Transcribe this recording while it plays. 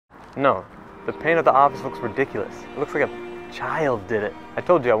No, the paint of the office looks ridiculous. It looks like a child did it. I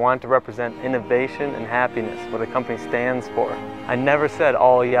told you I wanted to represent innovation and happiness, what the company stands for. I never said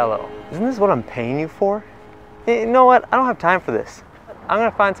all yellow. Isn't this what I'm paying you for? You know what? I don't have time for this. I'm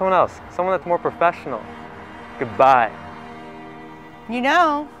gonna find someone else, someone that's more professional. Goodbye. You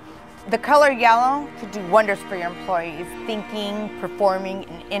know, the color yellow could do wonders for your employees, thinking, performing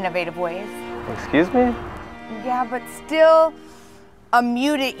in innovative ways. Excuse me? Yeah, but still a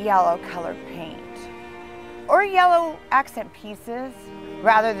muted yellow colored paint. Or yellow accent pieces,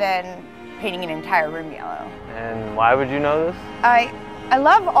 rather than painting an entire room yellow. And why would you know this? I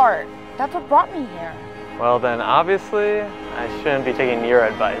love art. That's what brought me here. Well then, obviously, I shouldn't be taking your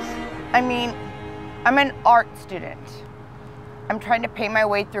advice. I mean, I'm an art student. I'm trying to pay my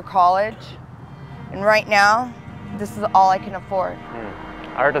way through college, and right now, this is all I can afford.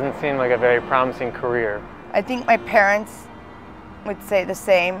 Art doesn't seem like a very promising career. I think my parents would say the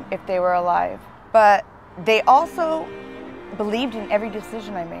same if they were alive, but they also believed in every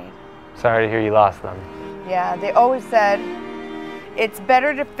decision I made. Sorry to hear you lost them. Yeah, they always said, it's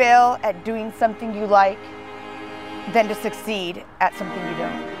better to fail at doing something you like than to succeed at something you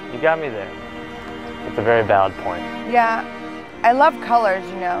don't. You got me there. It's a very valid point. Yeah, I love colors,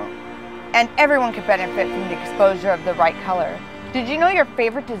 you know, and everyone could benefit from the exposure of the right color. Did you know your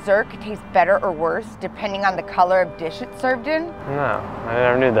favorite dessert could taste better or worse depending on the color of dish it's served in? No, I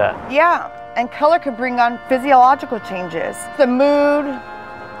never knew that. Yeah, and color could bring on physiological changes. The mood,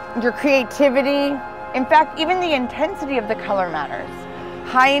 your creativity, in fact, even the intensity of the color matters.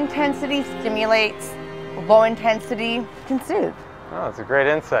 High intensity stimulates, low intensity can soothe. Oh, it's a great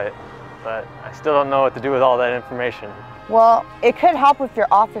insight, but I still don't know what to do with all that information. Well, it could help with your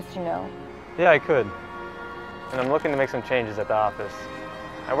office, you know. Yeah, I could. And I'm looking to make some changes at the office.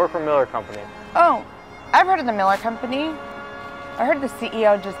 I work for Miller Company. Oh, I've heard of the Miller Company. I heard the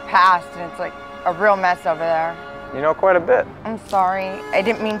CEO just passed and it's like a real mess over there. You know quite a bit. I'm sorry. I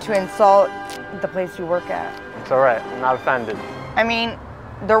didn't mean to insult the place you work at. It's all right. I'm not offended. I mean,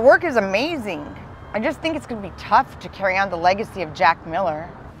 their work is amazing. I just think it's going to be tough to carry on the legacy of Jack Miller.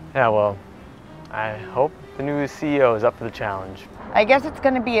 Yeah, well, I hope the new CEO is up for the challenge. I guess it's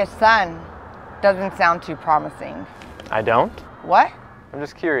going to be his son. Doesn't sound too promising. I don't? What? I'm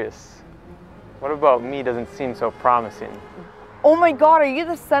just curious. What about me doesn't seem so promising? Oh my God, are you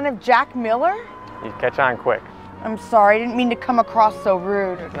the son of Jack Miller? You catch on quick. I'm sorry, I didn't mean to come across so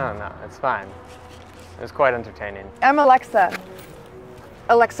rude. No, it's fine. It was quite entertaining. I'm Alexa.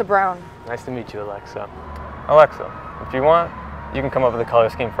 Alexa Brown. Nice to meet you, Alexa. Alexa, if you want, you can come up with a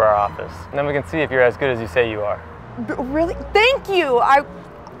color scheme for our office. And then we can see if you're as good as you say you are. Really? Thank you!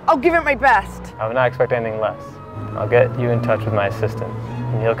 I'll give it my best. I would not expect anything less. I'll get you in touch with my assistant,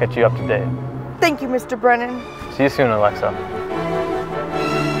 and he'll get you up to date. Thank you, Mr. Brennan. See you soon, Alexa.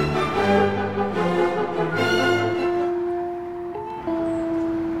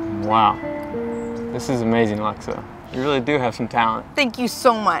 Wow. This is amazing, Alexa. You really do have some talent. Thank you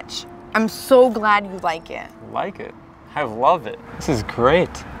so much. I'm so glad you like it. Like it? I love it. This is great.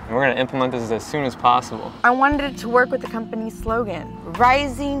 And we're going to implement this as soon as possible. I wanted it to work with the company's slogan,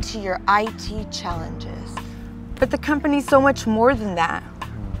 rising to your IT challenges. But the company's so much more than that.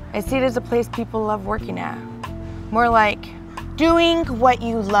 I see it as a place people love working at. More like doing what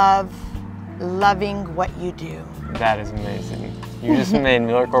you love, loving what you do. That is amazing. You just made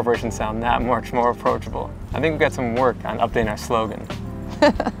Miller Corporation sound that much more approachable. I think we've got some work on updating our slogan.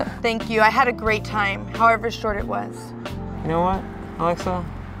 Thank you. I had a great time, however short it was. You know what, Alexa?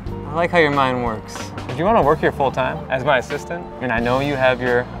 I like how your mind works. Do you want to work here full time as my assistant? I mean, I know you have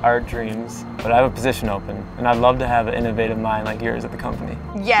your art dreams, but I have a position open, and I'd love to have an innovative mind like yours at the company.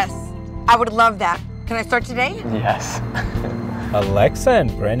 Yes, I would love that. Can I start today? Yes. Alexa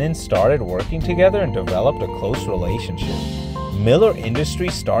and Brennan started working together and developed a close relationship. Miller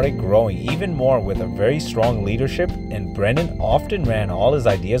Industries started growing even more with a very strong leadership, and Brennan often ran all his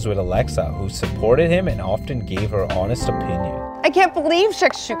ideas with Alexa, who supported him and often gave her honest opinion. I can't believe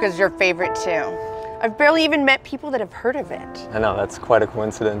shakshuka is your favorite too. I've barely even met people that have heard of it. I know, that's quite a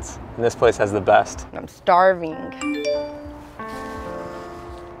coincidence. And this place has the best. I'm starving.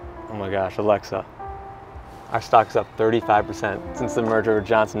 Oh my gosh, Alexa. Our stock is up 35% since the merger with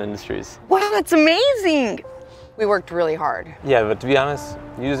Johnson Industries. Wow, that's amazing. We worked really hard. Yeah, but to be honest,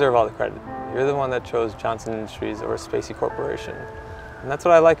 you deserve all the credit. You're the one that chose Johnson Industries over Spacey Corporation. And that's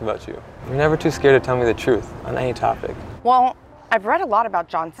what I like about you. You're never too scared to tell me the truth on any topic. Well, I've read a lot about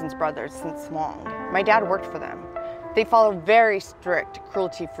Johnson's brothers since long. My dad worked for them. They follow very strict,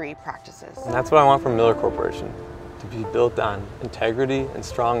 cruelty-free practices. And that's what I want from Miller Corporation, to be built on integrity and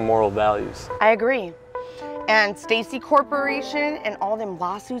strong moral values. I agree. And Stacy Corporation and all them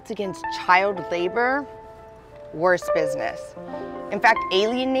lawsuits against child labor, worse business. In fact,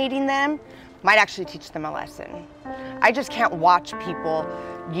 alienating them might actually teach them a lesson. I just can't watch people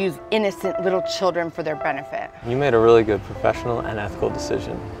use innocent little children for their benefit. You made a really good professional and ethical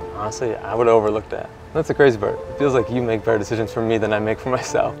decision. Honestly, I would have overlooked that. That's the crazy part. It feels like you make better decisions for me than I make for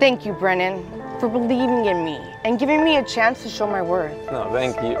myself. Thank you, Brennan, for believing in me and giving me a chance to show my worth. No,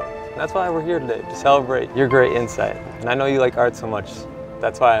 thank you. That's why we're here today, to celebrate your great insight. And I know you like art so much,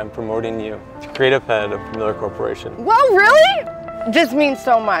 that's why I'm promoting you to creative head of Millionaire Corporation. Whoa, really? This means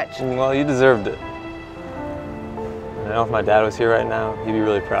so much. Well, you deserved it. And I know if my dad was here right now, he'd be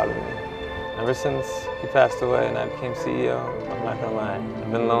really proud of me. Ever since he passed away and I became CEO, I'm not gonna lie,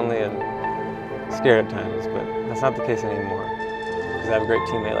 I've been lonely and scared at times, but that's not the case anymore, because I have a great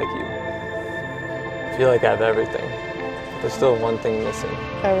teammate like you. I feel like I have everything. There's still one thing missing.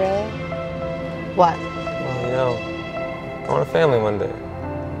 Oh, really? What? Well, you know, I want a family one day.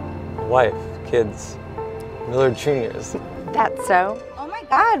 A wife, kids, Millard Juniors. That's so? Oh my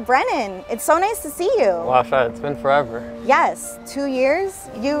God, Brennan, it's so nice to see you. Wow, it's been forever. Yes, 2 years.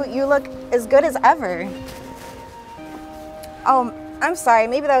 You look as good as ever. Oh, I'm sorry,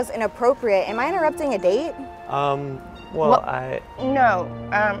 maybe that was inappropriate. Am I interrupting a date? Well, No,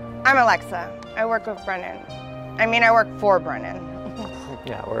 I'm Alexa. I work with Brennan. I work for Brennan.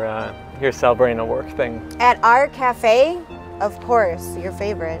 Yeah, we're here celebrating a work thing. At our cafe? Of course, your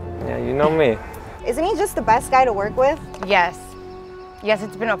favorite. Yeah, you know me. Isn't he just the best guy to work with? Yes. Yes,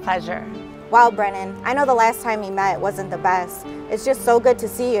 it's been a pleasure. Wow, Brennan, I know the last time we met wasn't the best. It's just so good to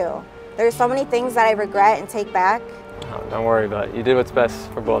see you. There's so many things that I regret and take back. Oh, don't worry about it. You did what's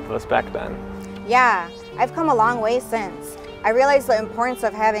best for both of us back then. Yeah, I've come a long way since. I realized the importance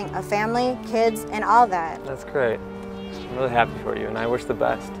of having a family, kids, and all that. That's great. I'm really happy for you, and I wish the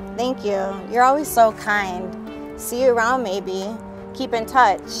best. Thank you. You're always so kind. See you around, maybe. Keep in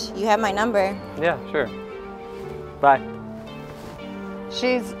touch. You have my number. Yeah, sure. Bye.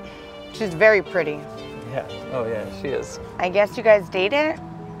 She's very pretty. Yeah. Oh, yeah, she is. I guess you guys dated?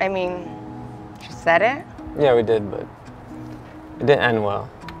 She said it? Yeah, we did, but it didn't end well.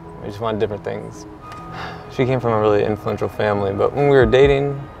 We just wanted different things. She came from a really influential family, but when we were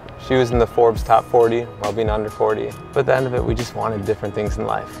dating, she was in the Forbes top 40 while being under 40. But at the end of it, we just wanted different things in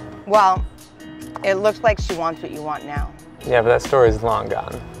life. Well, it looks like she wants what you want now. Yeah, but that story is long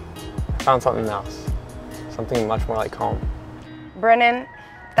gone. I found something else. Something much more like home. Brennan,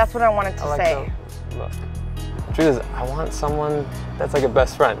 that's what I wanted to say. Look, the truth is, I want someone that's like a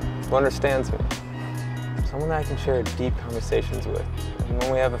best friend, who understands me. Someone that I can share deep conversations with. And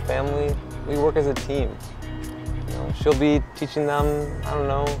when we have a family, we work as a team. You know, she'll be teaching them, I don't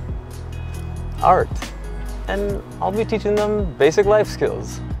know, art. And I'll be teaching them basic life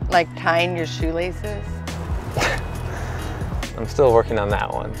skills. Like tying your shoelaces? I'm still working on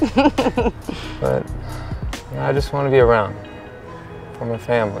that one. But you know, I just want to be around for my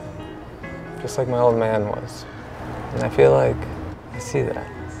family, just like my old man was. And I feel like I see that.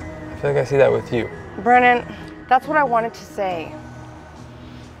 I feel like I see that with you. Brennan, that's what I wanted to say.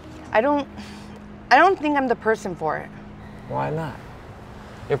 I don't think I'm the person for it. Why not?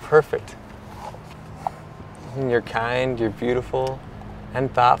 You're perfect. And you're kind, you're beautiful,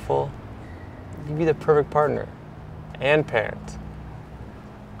 and thoughtful. You'd be the perfect partner and parent.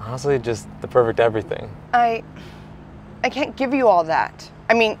 Honestly, just the perfect everything. I can't give you all that.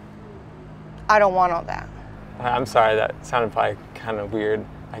 I don't want all that. I'm sorry, that sounded probably kind of weird.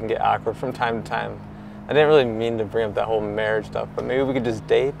 I can get awkward from time to time. I didn't really mean to bring up that whole marriage stuff, but maybe we could just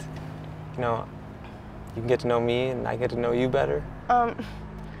date. You know, you can get to know me and I get to know you better.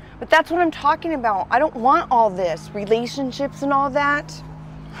 But that's what I'm talking about. I don't want all this, relationships and all that.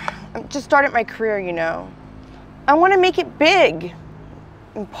 I just started my career, you know. I want to make it big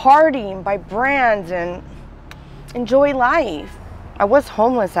and party and buy brands and enjoy life. I was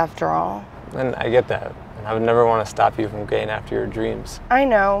homeless after all. And I get that. And I would never want to stop you from getting after your dreams. I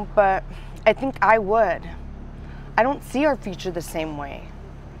know, but I think I would. I don't see our future the same way.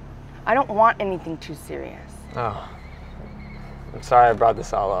 I don't want anything too serious. Oh, I'm sorry I brought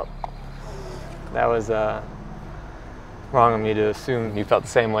this all up. That was wrong of me to assume you felt the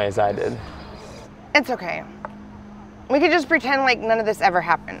same way as I did. It's okay. We could just pretend like none of this ever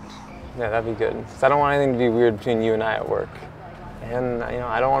happened. Yeah, that'd be good. 'Cause I don't want anything to be weird between you and I at work. And you know,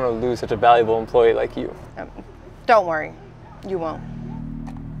 I don't want to lose such a valuable employee like you. Don't worry, you won't.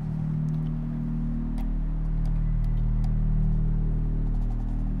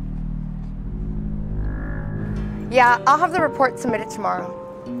 Yeah, I'll have the report submitted tomorrow.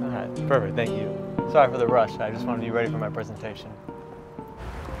 All right, perfect, thank you. Sorry for the rush, I just wanted to be ready for my presentation.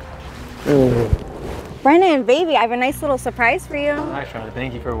 Brennan, baby, I have a nice little surprise for you. Hi, Charlotte.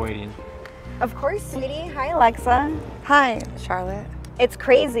 Thank you for waiting. Of course, sweetie. Hi, Alexa. Hi, Charlotte. It's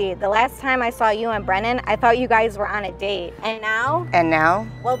crazy. The last time I saw you and Brennan, I thought you guys were on a date. And now? And now?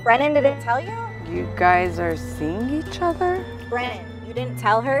 Well, Brennan didn't tell you? You guys are seeing each other? Brennan, you didn't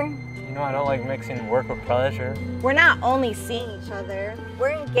tell her? You know I don't like mixing work with pleasure. We're not only seeing each other, we're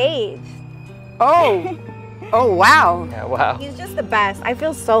engaged. Oh, oh wow. Yeah, wow. He's just the best. I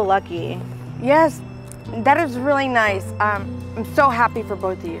feel so lucky. Yes, that is really nice. I'm so happy for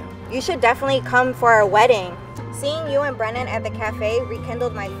both of you. You should definitely come for our wedding. Seeing you and Brennan at the cafe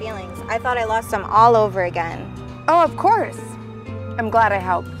rekindled my feelings. I thought I lost them all over again. Oh, of course. I'm glad I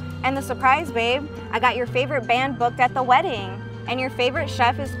helped. And the surprise, babe, I got your favorite band booked at the wedding. And your favorite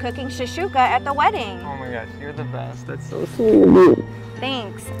chef is cooking shashuka at the wedding. Oh my gosh, you're the best. That's so sweet.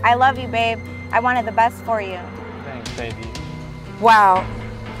 Thanks. I love you, babe. I wanted the best for you. Thanks, baby. Wow,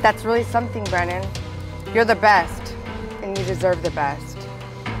 that's really something, Brennan. You're the best, and you deserve the best.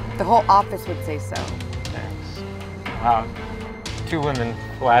 The whole office would say so. Thanks. Wow, 2 women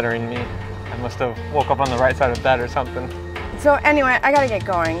flattering me. I must have woke up on the right side of bed or something. So anyway, I gotta get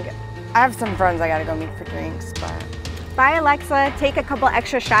going. I have some friends I gotta go meet for drinks, but... Bye, Alexa. Take a couple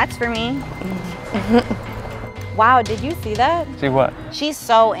extra shots for me. Wow, did you see that? See what? She's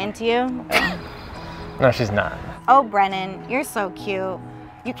so into you. No, she's not. Oh, Brennan, you're so cute.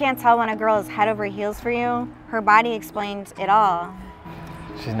 You can't tell when a girl is head over heels for you. Her body explains it all.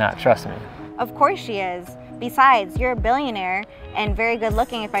 She's not, trust me. Of course she is. Besides, you're a billionaire and very good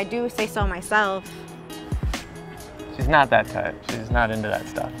looking if I do say so myself. She's not that type. She's not into that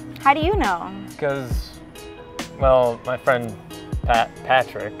stuff. How do you know? Because, well, my friend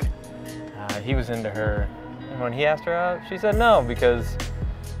Patrick, he was into her. And when he asked her out, she said no because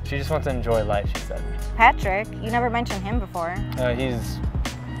she just wants to enjoy life, she said. Patrick? You never mentioned him before.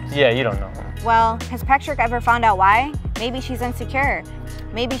 Yeah, you don't know him. Well, has Patrick ever found out why? Maybe she's insecure.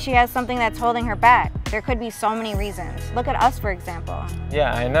 Maybe she has something that's holding her back. There could be so many reasons. Look at us, for example.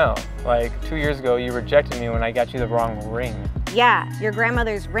 Yeah, I know. Like 2 years ago, you rejected me when I got you the wrong ring. Yeah, your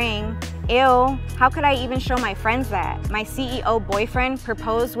grandmother's ring. Ew, how could I even show my friends that? My CEO boyfriend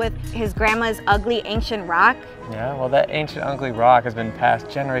proposed with his grandma's ugly ancient rock? Yeah, well, that ancient ugly rock has been passed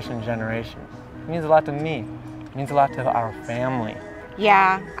generation to generation. It means a lot to me. It means a lot to our family.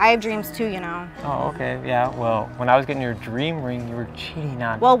 Yeah, I have dreams too, you know. Oh, okay, yeah, well, when I was getting your dream ring, you were cheating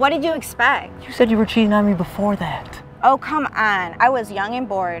on me. Well, what did you expect? You said you were cheating on me before that. Oh, come on. I was young and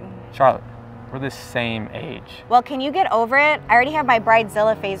bored. Charlotte, we're the same age. Well, can you get over it? I already have my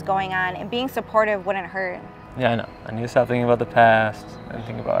bridezilla phase going on, and being supportive wouldn't hurt. Yeah, I know. I need to stop thinking about the past and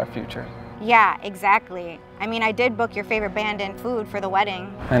think about our future. Yeah, exactly. I mean, I did book your favorite band and food for the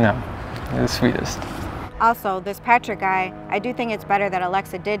wedding. I know. You're the sweetest. Also, this Patrick guy, I do think it's better that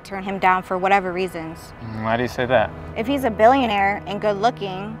Alexa did turn him down for whatever reasons. Why do you say that? If he's a billionaire and good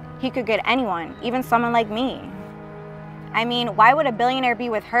looking, he could get anyone, even someone like me. I mean, why would a billionaire be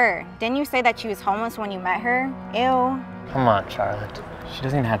with her? Didn't you say that she was homeless when you met her? Ew. Come on, Charlotte. She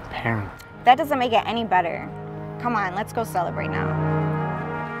doesn't even have parents. That doesn't make it any better. Come on, let's go celebrate now.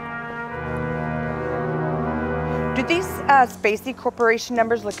 Do these Spacey Corporation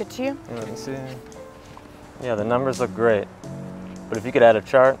numbers look good to you? Let me see. Yeah, the numbers look great. But if you could add a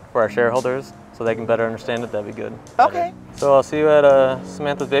chart for our shareholders so they can better understand it, that'd be good. Okay. So I'll see you at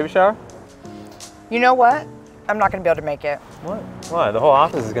Samantha's baby shower? You know what? I'm not gonna be able to make it. What? Why? The whole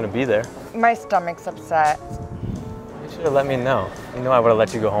office is gonna be there. My stomach's upset. You should have let me know. You know I would have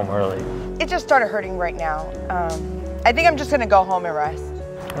let you go home early. It just started hurting right now. I think I'm just gonna go home and rest.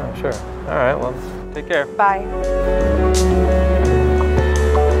 Oh, sure. All right, well, take care. Bye.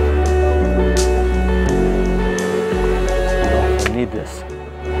 I need this.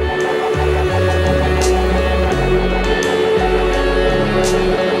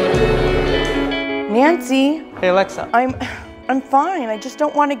 Nancy, Hey, Alexa. I'm fine. I just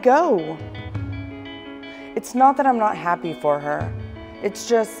don't want to go. It's not that I'm not happy for her. It's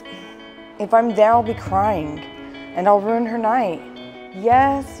just, if I'm there, I'll be crying and I'll ruin her night.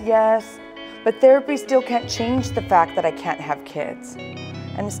 Yes, but therapy still can't change the fact that I can't have kids.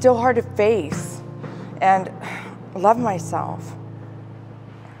 And it's still hard to face and love myself.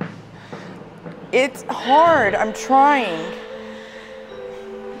 It's hard. I'm trying.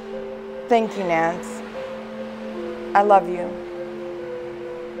 Thank you, Nance. I love you.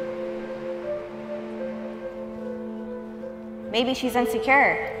 Maybe she's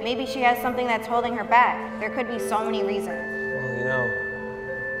insecure. Maybe she has something that's holding her back. There could be so many reasons. Well, you know,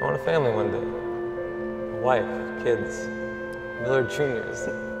 I want a family one day. A wife, kids, Millard Juniors.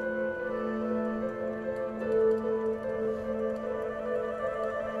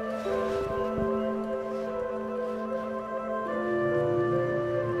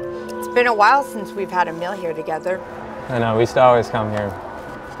 been a while since we've had a meal here together. I know, we used to always come here.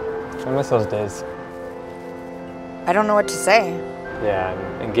 I miss those days. I don't know what to say. Yeah,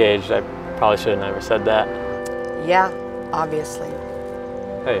 I'm engaged. I probably should have never said that. Yeah, obviously.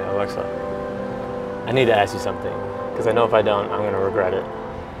 Hey, Alexa. I need to ask you something, because I know if I don't, I'm going to regret it.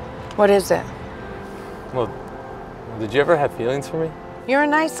 What is it? Well, did you ever have feelings for me? You're a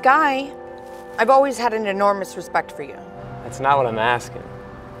nice guy. I've always had an enormous respect for you. That's not what I'm asking.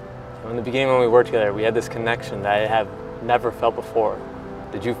 In the beginning when we worked together, we had this connection that I have never felt before.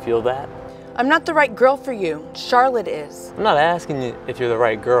 Did you feel that? I'm not the right girl for you. Charlotte is. I'm not asking you if you're the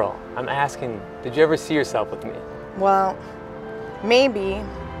right girl. I'm asking, did you ever see yourself with me? Well, maybe.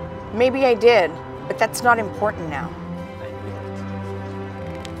 Maybe I did, but that's not important now. I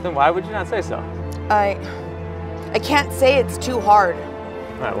knew it. Then why would you not say so? I can't say it's too hard.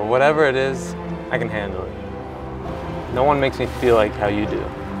 All right, well, whatever it is, I can handle it. No one makes me feel like how you do.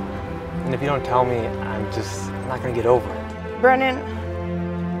 And if you don't tell me, I'm not gonna get over it. Brennan,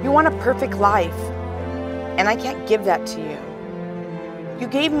 you want a perfect life, and I can't give that to you. You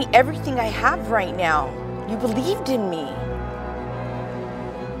gave me everything I have right now. You believed in me.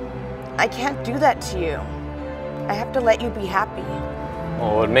 I can't do that to you. I have to let you be happy.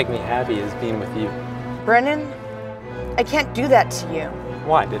 Well, what would make me happy is being with you. Brennan, I can't do that to you.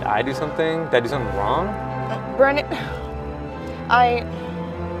 Why? Did I do something? Did I do something wrong? Brennan, I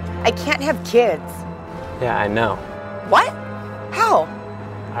can't have kids. Yeah, I know. What? How?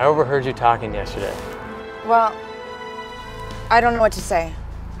 I overheard you talking yesterday. Well, I don't know what to say.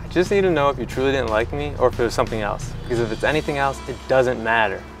 I just need to know if you truly didn't like me or if it was something else. Because if it's anything else, it doesn't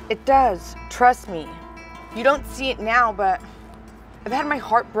matter. It does. Trust me. You don't see it now, but I've had my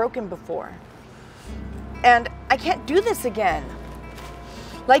heart broken before. And I can't do this again.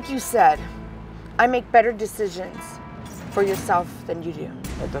 Like you said, I make better decisions for yourself than you do.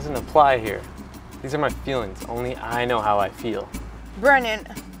 That doesn't apply here. These are my feelings. Only I know how I feel. Brennan,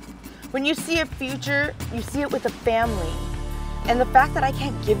 when you see a future, you see it with a family. And the fact that I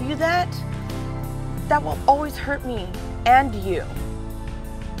can't give you that, that will always hurt me and you.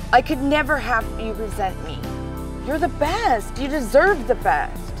 I could never have you resent me. You're the best. You deserve the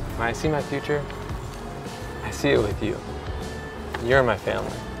best. When I see my future, I see it with you. You're my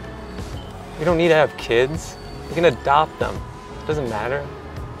family. We don't need to have kids. We can adopt them. It doesn't matter.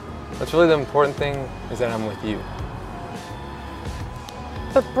 What's really the important thing is that I'm with you.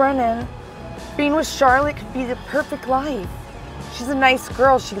 But Brennan, being with Charlotte could be the perfect life. She's a nice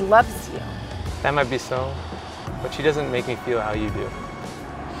girl. She loves you. That might be so, but she doesn't make me feel how you do.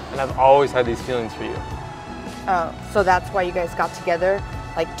 And I've always had these feelings for you. Oh, so that's why you guys got together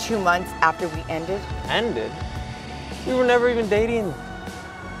like 2 months after we ended? Ended? We were never even dating.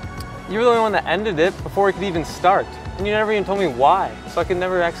 You were the only one that ended it before it could even start. And you never even told me why, so I could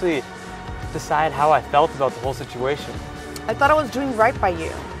never actually decide how I felt about the whole situation. I thought I was doing right by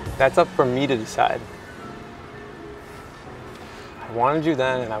you. That's up for me to decide. I wanted you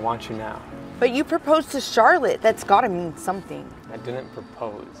then and I want you now. But you proposed to Charlotte. That's gotta mean something. I didn't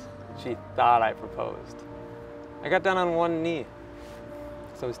propose. She thought I proposed. I got down on one knee.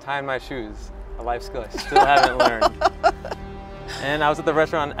 So I was tying my shoes, a life skill I still haven't learned. And I was at the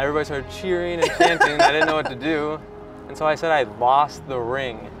restaurant, everybody started cheering and chanting, I didn't know what to do. And so I said I lost the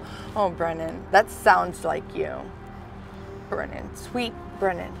ring. Oh, Brennan, that sounds like you. Brennan, sweet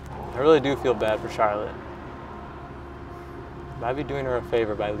Brennan. I really do feel bad for Charlotte. But I'd be doing her a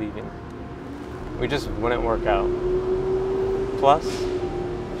favor by leaving. We just wouldn't work out. Plus,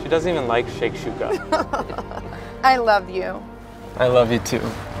 she doesn't even like shakshuka. I love you. I love you too.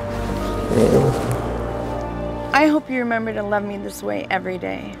 I hope you remember to love me this way every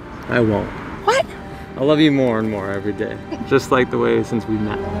day. I won't. What? I love you more and more every day. Just like the way since we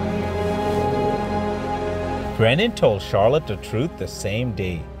met. Brennan told Charlotte the truth the same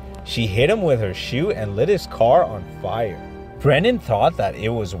day. She hit him with her shoe and lit his car on fire. Brennan thought that it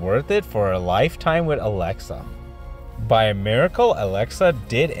was worth it for a lifetime with Alexa. By a miracle, Alexa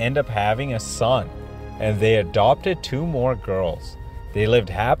did end up having a son, and they adopted 2 more girls. They lived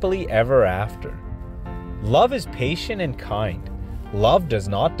happily ever after. Love is patient and kind. Love does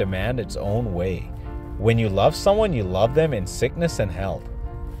not demand its own way. When you love someone, you love them in sickness and health,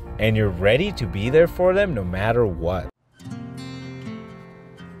 and you're ready to be there for them no matter what.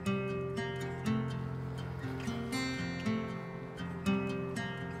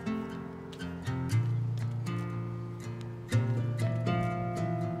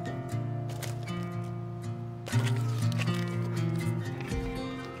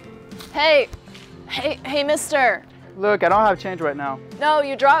 Hey, mister. Look, I don't have change right now. No,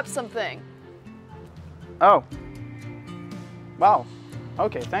 you dropped something. Oh. Wow.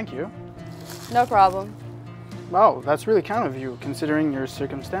 Okay, thank you. No problem. Wow, that's really kind of you, considering your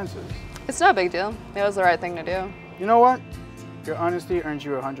circumstances. It's no big deal. It was the right thing to do. You know what? Your honesty earns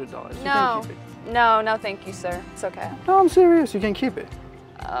you $100. You can keep it. No, thank you, sir. It's okay. No, I'm serious. You can keep it.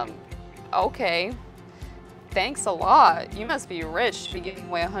 Okay. Thanks a lot. You must be rich to be giving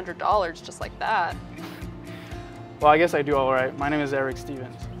away $100 just like that. Well, I guess I do all right. My name is Eric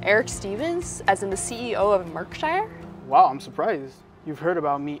Stevens. Eric Stevens, as in the CEO of Merkshire? Wow, I'm surprised. You've heard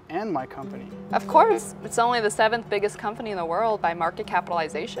about me and my company. Of course. It's only the 7th biggest company in the world by market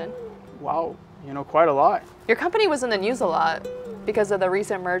capitalization. Wow, you know quite a lot. Your company was in the news a lot because of the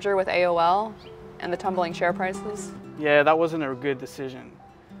recent merger with AOL and the tumbling share prices. Yeah, that wasn't a good decision.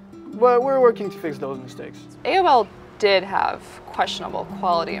 But we're working to fix those mistakes. AOL did have questionable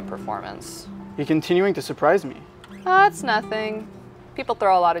quality and performance. You're continuing to surprise me. That's nothing. People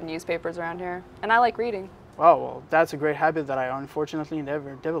throw a lot of newspapers around here, and I like reading. Wow, well, that's a great habit that I unfortunately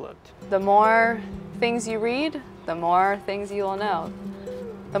never developed. The more things you read, the more things you will know.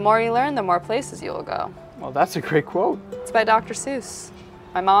 The more you learn, the more places you will go. Well, that's a great quote. It's by Dr. Seuss.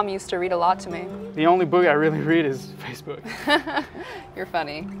 My mom used to read a lot to me. The only book I really read is Facebook. You're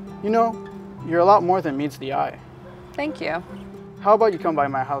funny. You know, you're a lot more than meets the eye. Thank you. How about you come by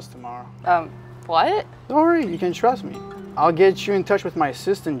my house tomorrow? What? Don't worry, you can trust me. I'll get you in touch with my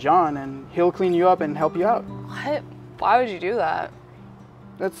assistant, John, and he'll clean you up and help you out. What? Why would you do that?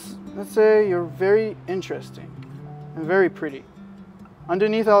 Let's say you're very interesting and very pretty.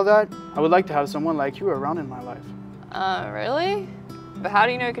 Underneath all that, I would like to have someone like you around in my life. Really? But how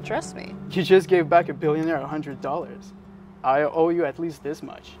do you know you could trust me? You just gave back a billionaire $100. I owe you at least this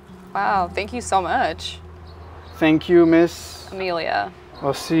much. Wow, thank you so much. Thank you, Miss Amelia.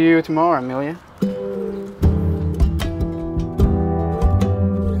 I'll see you tomorrow, Amelia.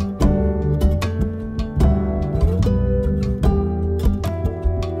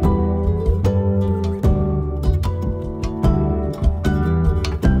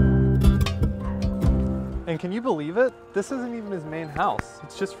 And can you believe it? This isn't even his main house.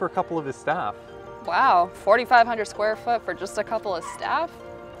 It's just for a couple of his staff. Wow, 4,500 square foot for just a couple of staff?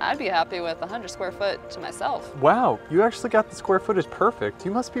 I'd be happy with 100 square foot to myself. Wow, you actually got the square footage perfect.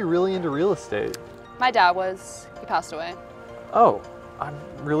 You must be really into real estate. My dad was. He passed away. Oh, I'm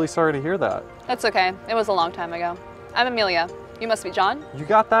really sorry to hear that. That's okay. It was a long time ago. I'm Amelia. You must be John? You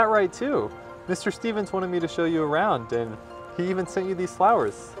got that right too. Mr. Stevens wanted me to show you around, and he even sent you these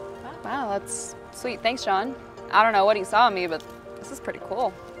flowers. Wow, that's sweet. Thanks, John. I don't know what he saw in me, but this is pretty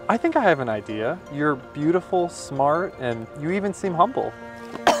cool. I think I have an idea. You're beautiful, smart, and you even seem humble.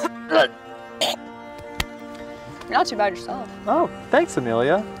 You're not too bad yourself. Oh, thanks,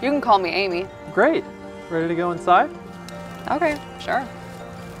 Amelia. You can call me Amy. Great. Ready to go inside? Okay, sure.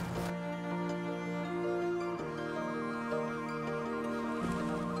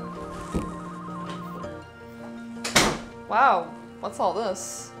 Wow, what's all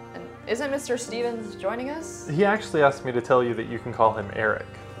this? And isn't Mr. Stevens joining us? He actually asked me to tell you that you can call him Eric.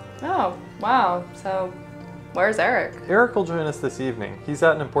 Oh, wow. So, where's Eric? Eric will join us this evening. He's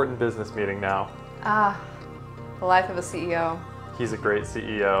at an important business meeting now. Ah, the life of a CEO. He's a great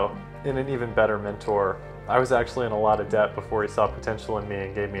CEO and an even better mentor. I was actually in a lot of debt before he saw potential in me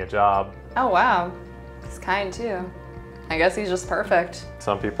and gave me a job. Oh, wow. He's kind too. I guess he's just perfect.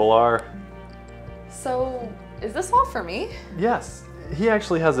 Some people are. So, is this all for me? Yes. He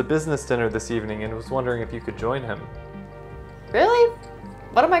actually has a business dinner this evening and was wondering if you could join him. Really?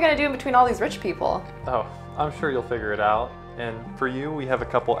 What am I gonna do in between all these rich people? Oh, I'm sure you'll figure it out. And for you, we have a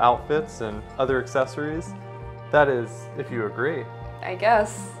couple outfits and other accessories. That is, if you agree. I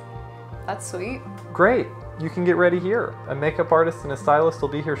guess. That's sweet. Great. You can get ready here. A makeup artist and a stylist will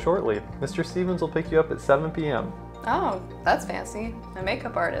be here shortly. Mr. Stevens will pick you up at 7 p.m. Oh, that's fancy. A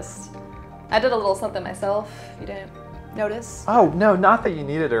makeup artist. I did a little something myself. You didn't notice? Oh, no, not that you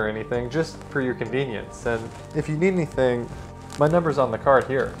need it or anything, just for your convenience. And if you need anything, my number's on the card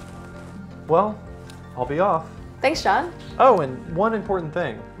here. Well, I'll be off. Thanks, John. Oh, and one important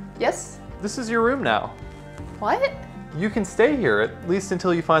thing. Yes? This is your room now. What? You can stay here, at least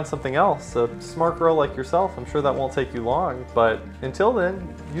until you find something else. A smart girl like yourself, I'm sure that won't take you long, but until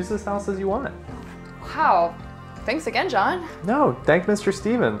then, use this house as you want it. Wow. Thanks again, John. No, thank Mr.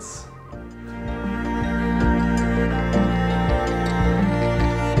 Stevens.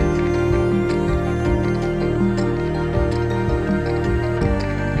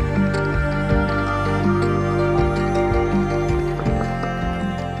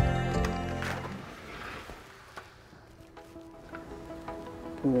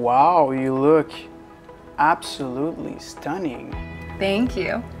 Wow, you look absolutely stunning. Thank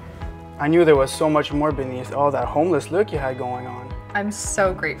you. I knew there was so much more beneath all that homeless look you had going on. I'm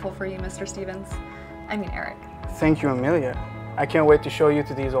so grateful for you, Mr. Stevens. I mean, Eric. Thank you, Amelia. I can't wait to show you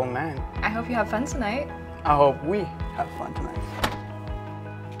to these old men. I hope you have fun tonight. I hope we have fun tonight.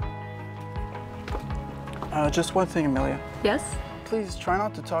 Just one thing, Amelia. Yes? Please try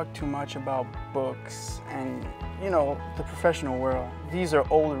not to talk too much about books and, you know, the professional world. These are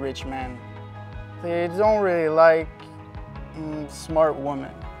old rich men. They don't really like smart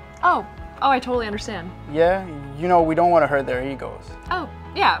women. Oh, I totally understand. Yeah, you know, we don't want to hurt their egos. Oh,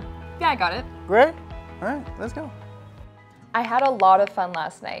 yeah, I got it. Great. All right, let's go. I had a lot of fun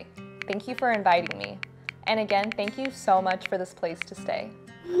last night. Thank you for inviting me. And again, thank you so much for this place to stay.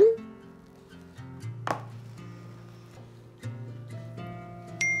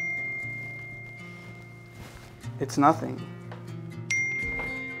 It's nothing.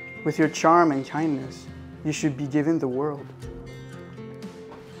 With your charm and kindness, you should be given the world.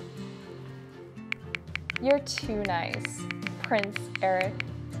 You're too nice, Prince Eric.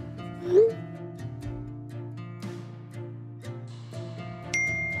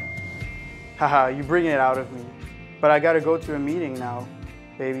 Haha, you're bringing it out of me. But I gotta go to a meeting now,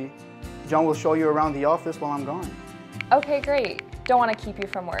 baby. John will show you around the office while I'm gone. Okay, great. Don't want to keep you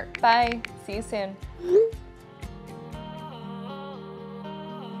from work. Bye. See you soon.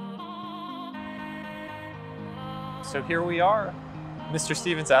 So here we are. Mr.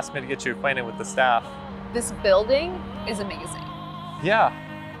 Stevens asked me to get you acquainted with the staff. This building is amazing. Yeah,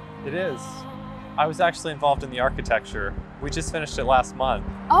 it is. I was actually involved in the architecture. We just finished it last month.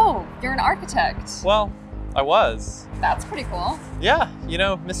 Oh, you're an architect. Well, I was. That's pretty cool. Yeah, you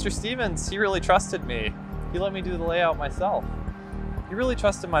know, Mr. Stevens, he really trusted me. He let me do the layout myself. He really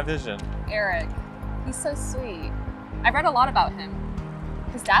trusted my vision. Eric, he's so sweet. I've read a lot about him.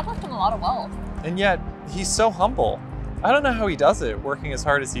 His dad left him a lot of wealth. And yet, he's so humble. I don't know how he does it, working as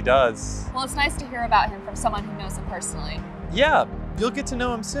hard as he does. Well, it's nice to hear about him from someone who knows him personally. Yeah, you'll get to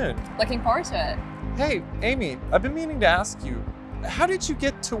know him soon. Looking forward to it. Hey, Amy, I've been meaning to ask you, how did you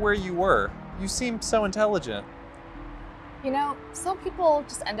get to where you were? You seem so intelligent. You know, some people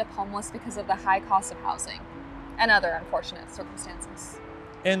just end up homeless because of the high cost of housing and other unfortunate circumstances.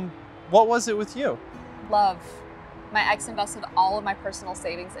 And what was it with you? Love. My ex invested all of my personal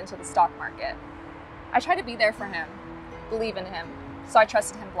savings into the stock market. I tried to be there for him, believe in him, so I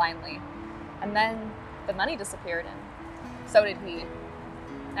trusted him blindly. And then the money disappeared and so did he.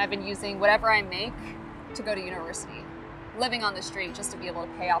 And I've been using whatever I make to go to university, living on the street just to be able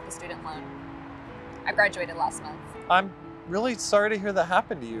to pay off the student loan. I graduated last month. I'm really sorry to hear that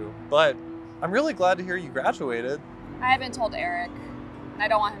happened to you, but I'm really glad to hear you graduated. I haven't told Eric, and I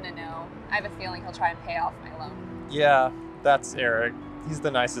don't want him to know. I have a feeling he'll try and pay off my loan. Yeah, that's Eric. He's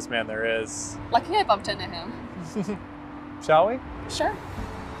the nicest man there is. Lucky I bumped into him. Shall we? Sure.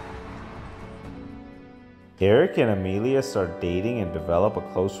 Eric and Amelia start dating and develop a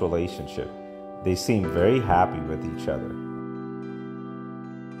close relationship. They seem very happy with each other.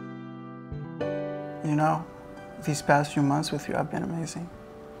 You know, these past few months with you have been amazing.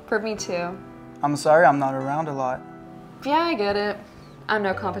 For me too. I'm sorry I'm not around a lot. Yeah, I get it. I'm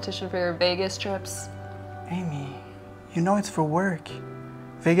no competition for your Vegas trips. Amy, you know it's for work.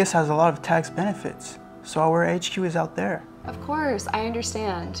 Vegas has a lot of tax benefits, so our HQ is out there. Of course, I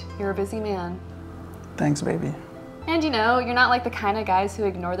understand. You're a busy man. Thanks, baby. And you know, you're not like the kind of guys who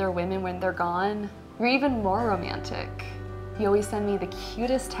ignore their women when they're gone. You're even more romantic. You always send me the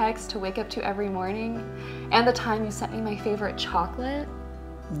cutest text to wake up to every morning. And the time you sent me my favorite chocolate.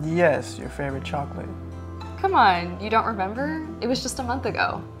 Yes, your favorite chocolate. Come on, you don't remember? It was just a month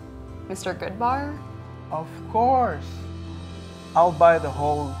ago. Mr. Goodbar? Of course. I'll buy the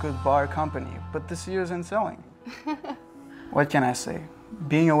whole Good Bar company, but this year isn't selling. What can I say?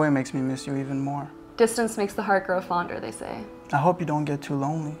 Being away makes me miss you even more. Distance makes the heart grow fonder, they say. I hope you don't get too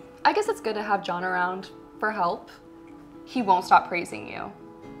lonely. I guess it's good to have John around for help. He won't stop praising you.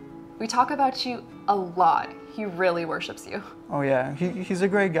 We talk about you a lot. He really worships you. Oh yeah, he's a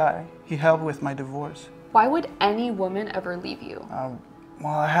great guy. He helped with my divorce. Why would any woman ever leave you?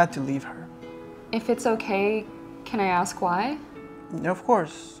 Well, I had to leave her. If it's okay, can I ask why? Of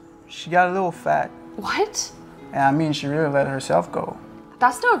course. She got a little fat. What? And I mean, she really let herself go.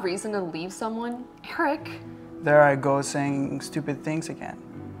 That's no reason to leave someone. Eric. There I go saying stupid things again.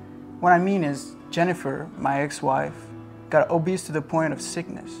 What I mean is, Jennifer, my ex-wife, got obese to the point of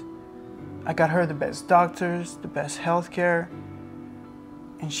sickness. I got her the best doctors, the best healthcare,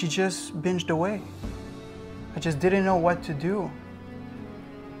 and she just binged away. I just didn't know what to do.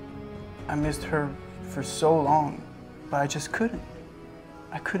 I missed her for so long, but I just couldn't.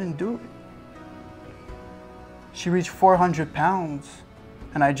 I couldn't do it. She reached 400 pounds,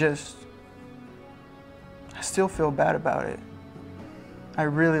 and I still feel bad about it. I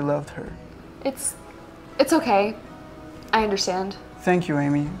really loved her. It's okay. I understand. Thank you,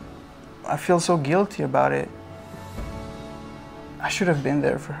 Amy. I feel so guilty about it. I should have been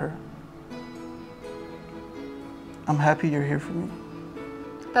there for her. I'm happy you're here for me.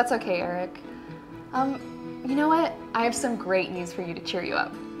 That's okay, Eric. You know what? I have some great news for you to cheer you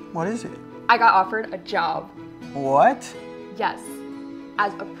up. What is it? I got offered a job. What? Yes,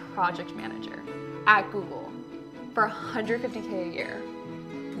 as a project manager at Google for $150K a year.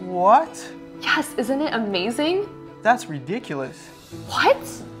 What? Yes, isn't it amazing? That's ridiculous. What?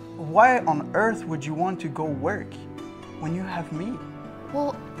 Why on earth would you want to go work when you have me?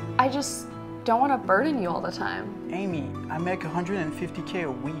 Well, I just don't want to burden you all the time. Amy, I make $150K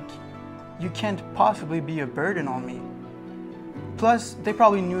a week. You can't possibly be a burden on me. Plus, they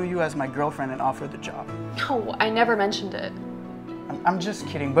probably knew you as my girlfriend and offered the job. No, I never mentioned it. I'm just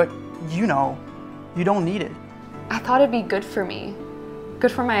kidding, but you know, you don't need it. I thought it'd be good for me.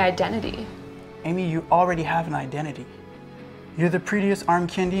 Good for my identity. Amy, you already have an identity. You're the prettiest arm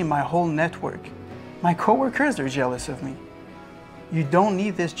candy in my whole network. My coworkers are jealous of me. You don't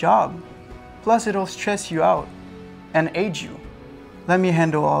need this job. Plus, it'll stress you out and age you. Let me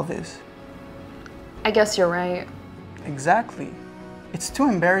handle all this. I guess you're right. Exactly. It's too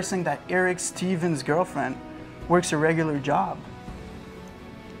embarrassing that Eric Stevens' girlfriend works a regular job.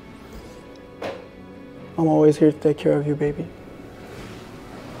 I'm always here to take care of you, baby.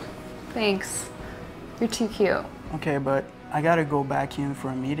 Thanks. You're too cute. Okay, but I gotta go back in for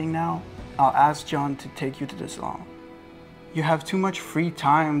a meeting now. I'll ask John to take you to the salon. You have too much free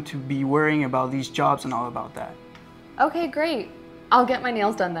time to be worrying about these jobs and all about that. Okay, great. I'll get my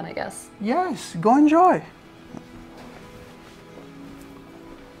nails done then, I guess. Yes, go enjoy.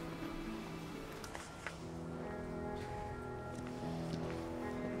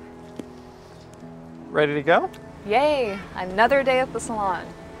 Ready to go? Yay, another day at the salon.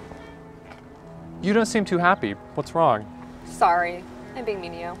 You don't seem too happy. What's wrong? Sorry, I'm being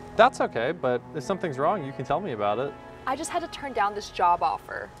mean to you. That's okay, but if something's wrong, you can tell me about it. I just had to turn down this job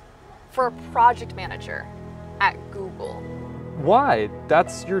offer for a project manager at Google. Why?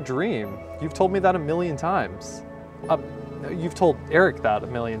 That's your dream. You've told me that a million times. You've told Eric that a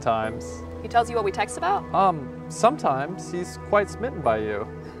million times. He tells you what we text about? Sometimes he's quite smitten by you.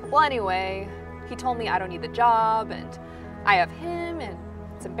 Well, anyway, he told me I don't need the job and I have him and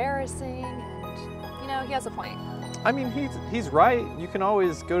it's embarrassing and, you know, he has a point. I mean, he's right. You can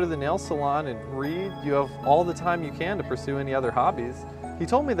always go to the nail salon and read. You have all the time you can to pursue any other hobbies. He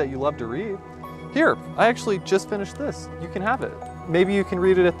told me that you love to read. Here, I actually just finished this. You can have it. Maybe you can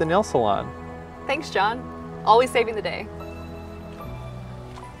read it at the nail salon. Thanks, John. Always saving the day.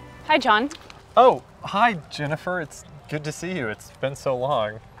 Hi, John. Oh, hi, Jennifer. It's good to see you. It's been so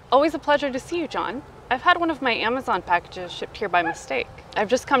long. Always a pleasure to see you, John. I've had one of my Amazon packages shipped here by mistake. I've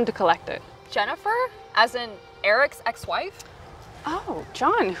just come to collect it. Jennifer? As in Eric's ex-wife? Oh,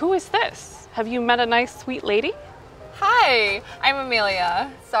 John, who is this? Have you met a nice, sweet lady? Hi, I'm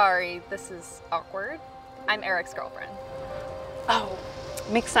Amelia. Sorry, this is awkward. I'm Eric's girlfriend. Oh,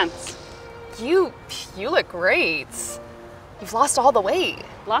 makes sense. You look great. You've lost all the weight.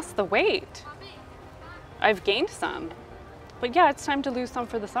 Lost the weight. I've gained some. But yeah, it's time to lose some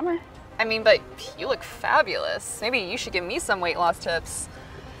for the summer. I mean, but you look fabulous. Maybe you should give me some weight loss tips.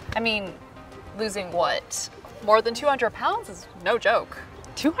 I mean, losing what? More than 200 pounds is no joke.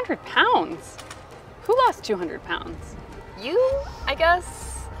 200 pounds? Who lost 200 pounds? You, I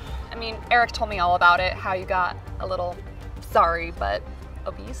guess. I mean, Eric told me all about it, how you got a little, sorry, but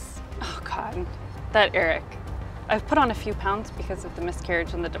obese. Oh God, that Eric. I've put on a few pounds because of the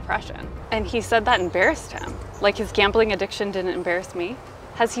miscarriage and the depression. And he said that embarrassed him. Like his gambling addiction didn't embarrass me.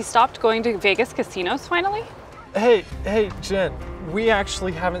 Has he stopped going to Vegas casinos finally? Hey, Jen. We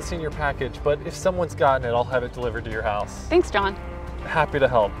actually haven't seen your package, but if someone's gotten it, I'll have it delivered to your house. Thanks, John. Happy to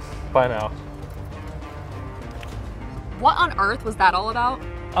help. Bye now. What on earth was that all about?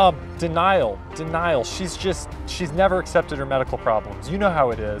 Denial. She's never accepted her medical problems. You know how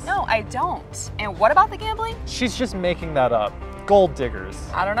it is. No, I don't. And what about the gambling? She's just making that up. Gold diggers.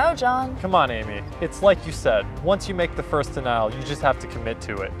 I don't know, John. Come on, Amy. It's like you said, once you make the first denial, you just have to commit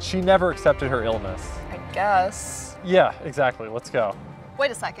to it. She never accepted her illness. I guess. Yeah, exactly. Let's go.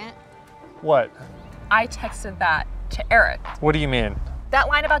 Wait a second. What? I texted that to Eric. What do you mean? That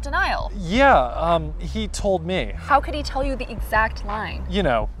line about denial. Yeah, he told me. How could he tell you the exact line? You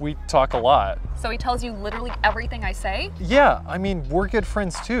know, we talk a lot. So he tells you literally everything I say? Yeah, I mean, we're good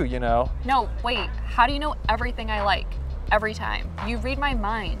friends too, you know. No, wait. How do you know everything I like? Every time. You read my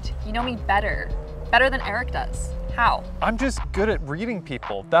mind. You know me better. Better than Eric does. How? I'm just good at reading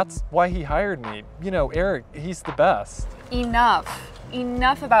people. That's why he hired me. You know, Eric, he's the best. Enough.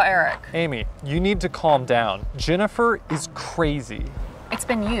 enough about Eric. Amy, you need to calm down. Jennifer is crazy. It's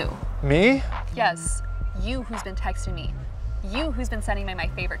been you. Me? Yes, you who's been texting me. You who's been sending me my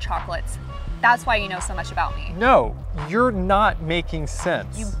favorite chocolates. That's why you know so much about me. No, you're not making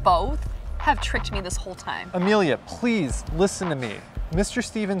sense. You both have tricked me this whole time. Amelia, please listen to me. Mr.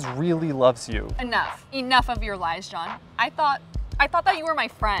 Stevens really loves you. Enough. Enough of your lies, John. I thought that you were my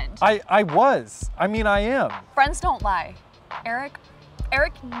friend. I was. I mean, I am. Friends don't lie. Eric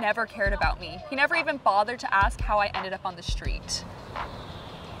never cared about me. He never even bothered to ask how I ended up on the street.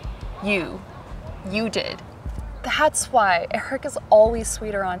 You did. That's why Eric is always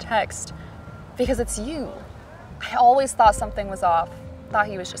sweeter on text, because it's you. I always thought something was off, thought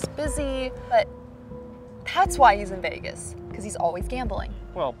he was just busy, but that's why he's in Vegas, because he's always gambling.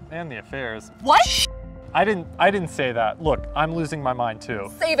 Well, and the affairs. What? I didn't say that. Look, I'm losing my mind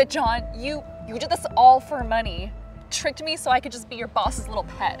too. Save it, John. You did this all for money. Tricked me so I could just be your boss's little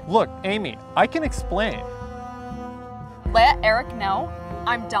pet. Look, Amy, I can explain. Let Eric know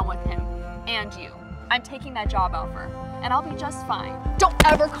I'm done with him and you. I'm taking that job offer, and I'll be just fine. Don't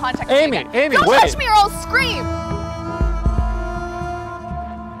ever contact me again. Amy, Don't wait. touch me or I'll scream!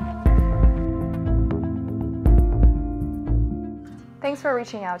 Thanks for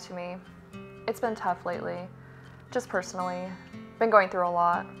reaching out to me. It's been tough lately, just personally. Been going through a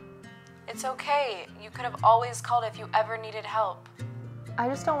lot. It's okay. You could have always called if you ever needed help. I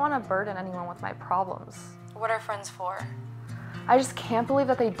just don't want to burden anyone with my problems. What are friends for? I just can't believe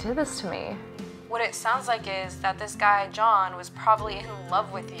that they did this to me. What it sounds like is that this guy, John, was probably in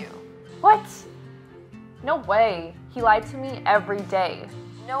love with you. What? No way. He lied to me every day.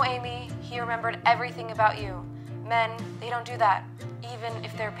 No, Amy. He remembered everything about you. Men, they don't do that, even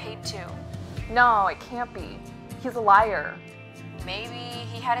if they're paid to. No, it can't be. He's a liar. Maybe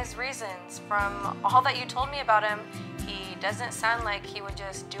he had his reasons. From all that you told me about him, he doesn't sound like he would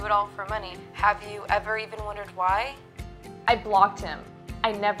just do it all for money. Have you ever even wondered why? I blocked him.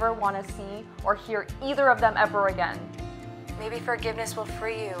 I never want to see or hear either of them ever again. Maybe forgiveness will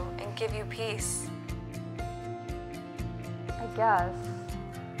free you and give you peace.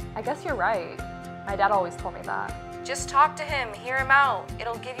 I guess you're right. My dad always told me that. Just talk to him, hear him out.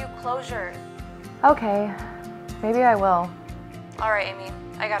 It'll give you closure. Okay, maybe I will. All right, Amy,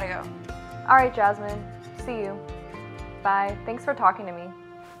 I gotta go. All right, Jasmine, see you. Bye, thanks for talking to me.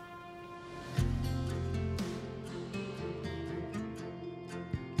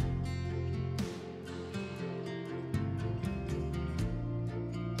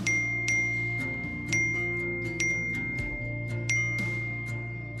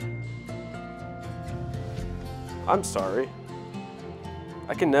 I'm sorry.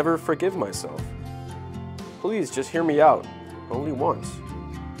 I can never forgive myself. Please just hear me out, only once.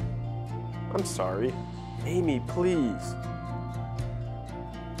 I'm sorry. Amy, please.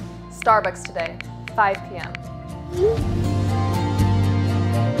 Starbucks today, 5 p.m.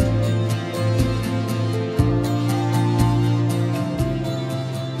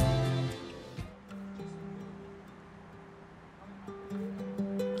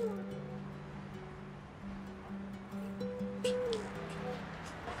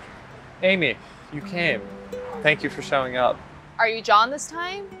 Amy, you came. Thank you for showing up. Are you John this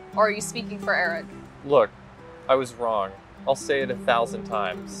time, or are you speaking for Eric? Look, I was wrong. I'll say it 1,000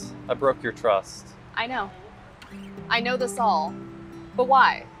 times. I broke your trust. I know. I know this all. But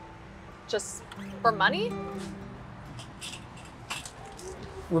why? Just for money?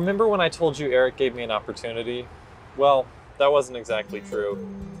 Remember when I told you Eric gave me an opportunity? Well, that wasn't exactly true.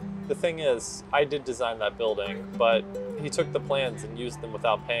 The thing is, I did design that building, but he took the plans and used them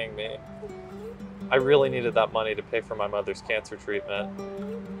without paying me. I really needed that money to pay for my mother's cancer treatment.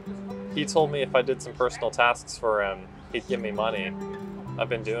 He told me if I did some personal tasks for him, he'd give me money. I've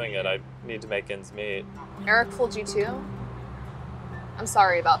been doing it. I need to make ends meet. Eric fooled you too? I'm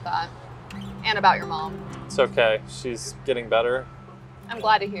sorry about that. And about your mom. It's okay. She's getting better. I'm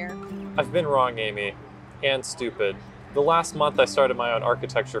glad to hear. I've been wrong, Amy, and stupid. The last month I started my own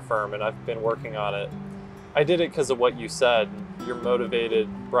architecture firm and I've been working on it. I did it because of what you said, your motivated,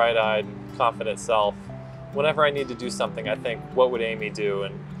 bright-eyed, confident self. Whenever I need to do something, I think, what would Amy do?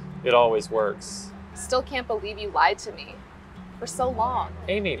 And it always works. Still can't believe you lied to me for so long.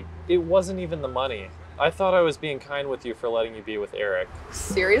 Amy, it wasn't even the money. I thought I was being kind with you for letting you be with Eric.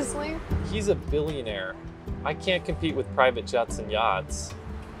 Seriously? He's a billionaire. I can't compete with private jets and yachts.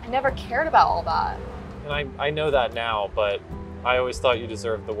 I never cared about all that. And I know that now, but I always thought you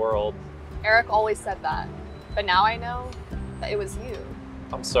deserved the world. Eric always said that. But now I know that it was you.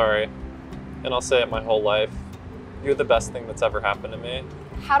 I'm sorry. And I'll say it my whole life. You're the best thing that's ever happened to me.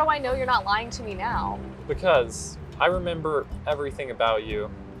 How do I know you're not lying to me now? Because I remember everything about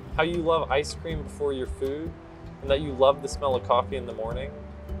you. How you love ice cream before your food, and that you love the smell of coffee in the morning,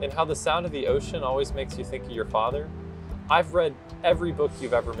 and how the sound of the ocean always makes you think of your father. I've read every book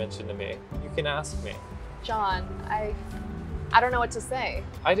you've ever mentioned to me. You can ask me. John, I don't know what to say.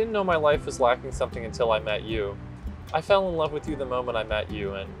 I didn't know my life was lacking something until I met you. I fell in love with you the moment I met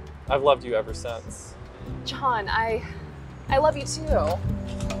you, and I've loved you ever since. John, I love you too.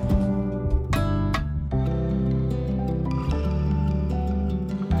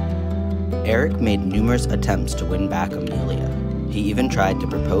 Eric made numerous attempts to win back Amelia. He even tried to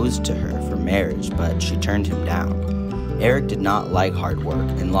propose to her for marriage, but she turned him down. Eric did not like hard work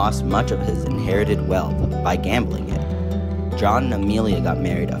and lost much of his inherited wealth by gambling it. John and Amelia got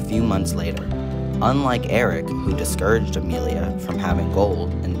married a few months later. Unlike Eric, who discouraged Amelia from having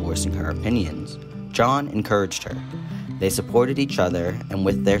gold and voicing her opinions, John encouraged her. They supported each other, and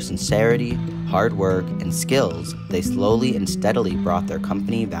with their sincerity, hard work, and skills, they slowly and steadily brought their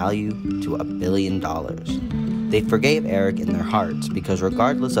company value to $1 billion. They forgave Eric in their hearts because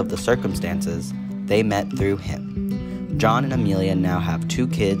regardless of the circumstances, they met through him. John and Amelia now have 2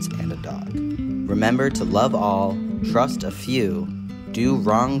 kids and a dog. Remember to love all, trust a few, do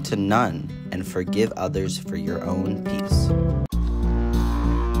wrong to none, and forgive others for your own peace.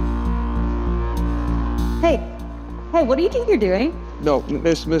 Hey, what do you think you're doing? No,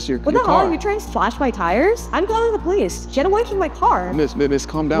 miss, your car. What the hell? Are you trying to slash my tires? I'm calling the police. Get away from my car. Miss,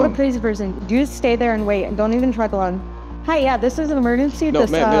 calm down. What a crazy person. You just stay there and wait and don't even try to run. Hi, yeah, this is an emergency. No,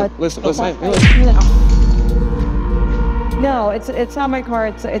 this, man, listen. No, it's not my car.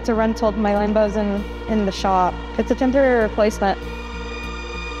 It's a rental. My Lambo's in the shop. It's a temporary replacement.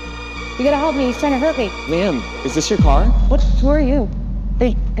 You gotta help me. He's trying to hurt me. Ma'am, is this your car? What? Who are you?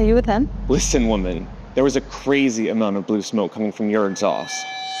 Hey, are you with him? Listen, woman. There was a crazy amount of blue smoke coming from your exhaust.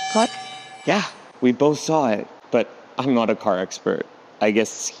 What? Yeah, we both saw it, but I'm not a car expert. I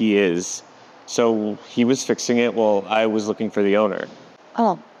guess he is. So he was fixing it while I was looking for the owner.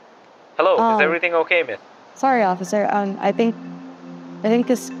 Oh. Hello, is everything okay, miss? Sorry, officer. I think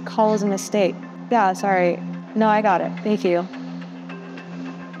this call was a mistake. Yeah, sorry. No, I got it. Thank you.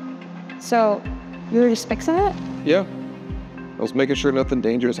 So, you were just fixing it? Yeah. I was making sure nothing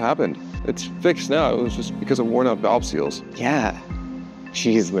dangerous happened. It's fixed now. It was just because of worn out valve seals. Yeah.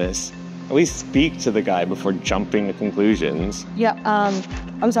 Jeez, miss. At least speak to the guy before jumping to conclusions. Yeah,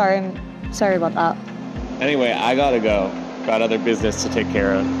 I'm sorry. I'm sorry about that. Anyway, I gotta go. Got other business to take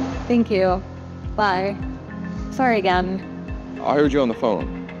care of. Thank you. Bye. Sorry again. I heard you on the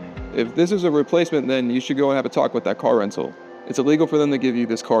phone. If this is a replacement, then you should go and have a talk with that car rental. It's illegal for them to give you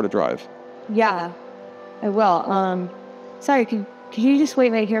this car to drive. Yeah, I will. Sorry, can you just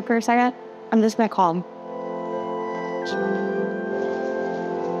wait right here for a second? I'm just gonna call him.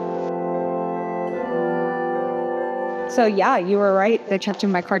 So yeah, you were right. They checked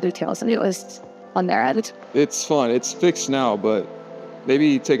in my car details and it was on their end. It's fine. It's fixed now, but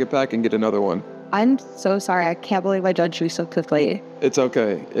maybe take it back and get another one. I'm so sorry. I can't believe I judged you so quickly. It's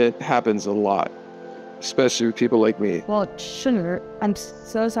okay. It happens a lot, especially with people like me. Well, it shouldn't hurt. I'm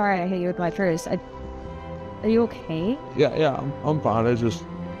so sorry I hit you with my purse. Are you okay? Yeah, I'm fine. It's just,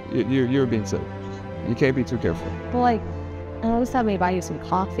 you're being sick. You can't be too careful. Well, I always thought maybe buy you some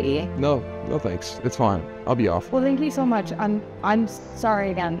coffee. No thanks. It's fine. I'll be off. Well, thank you so much. I'm sorry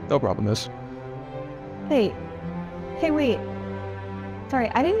again. No problem, miss. Hey, wait. Sorry,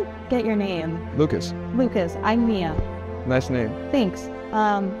 I didn't get your name. Lucas. I'm Mia. Nice name. Thanks.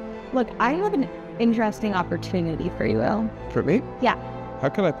 Look, I have an interesting opportunity for you, Will. For me? Yeah. How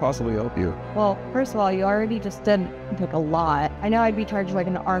can I possibly help you? Well, first of all, you already just did a lot. I know I'd be charged like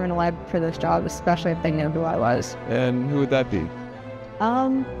an arm and a leg for this job, especially if they knew who I was. And who would that be?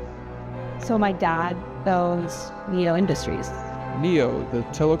 So my dad owns Neo Industries. Neo, the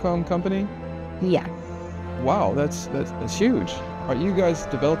telecom company? Yeah. Wow, that's huge. Are you guys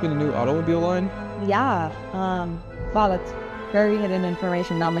developing a new automobile line? Yeah. Wow, that's very hidden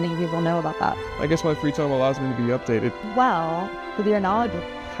information. Not many people know about that. I guess my free time allows me to be updated. Well, with your knowledge,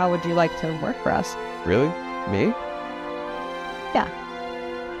 how would you like to work for us? Really? Me? Yeah.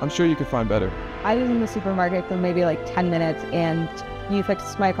 I'm sure you could find better. I was in the supermarket for maybe like 10 minutes and you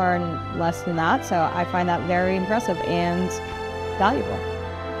fixed my car in less than that, so I find that very impressive and valuable.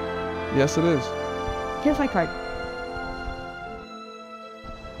 Yes, it is. Here's my card.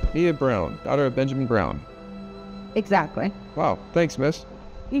 Mia Brown, daughter of Benjamin Brown. Exactly. Wow, thanks, miss.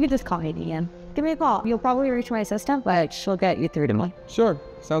 You can just call me Ian. Give me a call. You'll probably reach my assistant, but she'll get you through to me. Sure,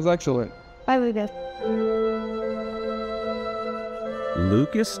 sounds excellent. Bye, Lucas.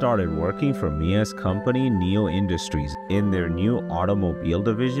 Lucas started working for Mia's company, Neo Industries, in their new automobile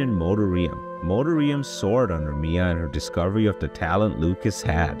division, Motorium. Motorium soared under Mia and her discovery of the talent Lucas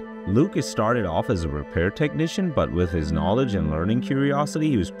had. Lucas started off as a repair technician, but with his knowledge and learning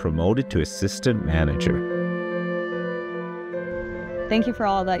curiosity, he was promoted to assistant manager. Thank you for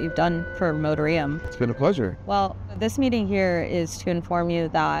all that you've done for Motorium. It's been a pleasure. Well, this meeting here is to inform you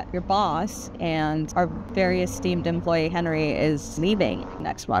that your boss and our very esteemed employee Henry is leaving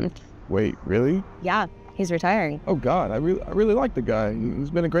next month. Wait, really? Yeah, he's retiring. Oh God, I really like the guy. He's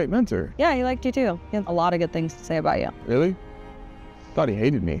been a great mentor. Yeah, he liked you too. He had a lot of good things to say about you. Really? Thought he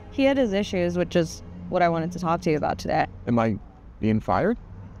hated me. He had his issues, which is what I wanted to talk to you about today. Am I being fired?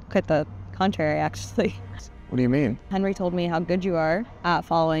 Quite the contrary, actually. What do you mean? Henry told me how good you are at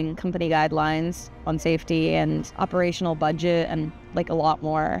following company guidelines on safety and operational budget and like a lot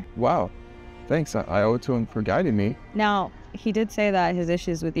more. Wow. Thanks. I owe it to him for guiding me. Now, he did say that his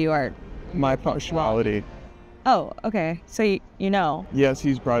issues with you are... My punctuality. Oh, okay. So you know. Yes,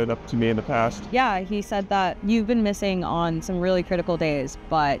 he's brought it up to me in the past. Yeah, he said that you've been missing on some really critical days,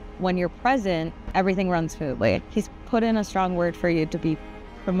 but when you're present, everything runs smoothly. He's put in a strong word for you to be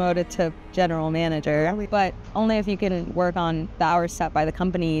promoted to general manager, but only if you can work on the hours set by the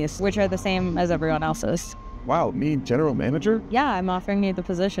companies, which are the same as everyone else's. Wow, me general manager? Yeah, I'm offering you the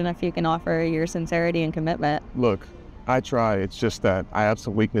position if you can offer your sincerity and commitment. Look, I try. It's just that I have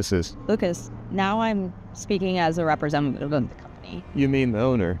some weaknesses. Lucas, now I'm speaking as a representative of the company. You mean the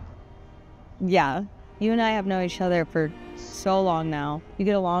owner? Yeah, you and I have known each other for so long now. You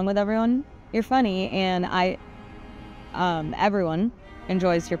get along with everyone. You're funny, and everyone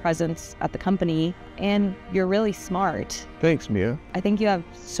enjoys your presence at the company, and you're really smart. Thanks, Mia. I think you have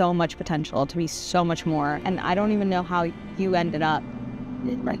so much potential to be so much more, and I don't even know how you ended up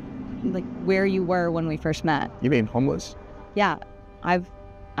like where you were when we first met. You mean homeless? Yeah, I've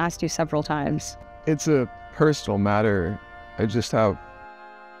asked you several times. It's a personal matter. I just have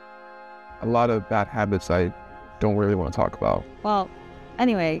a lot of bad habits I don't really want to talk about. Well,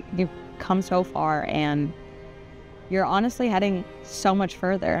 anyway, you've come so far, and you're honestly heading so much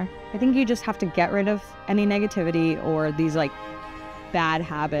further. I think you just have to get rid of any negativity or these like bad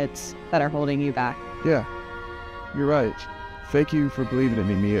habits that are holding you back. Yeah, you're right. Thank you for believing in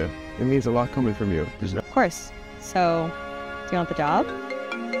me, Mia. It means a lot coming from you. Of course. So, do you want the job?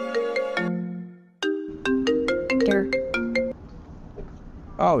 Here.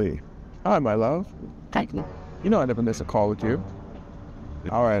 Ollie. Hi, my love. Thank you. You know I never miss a call with you.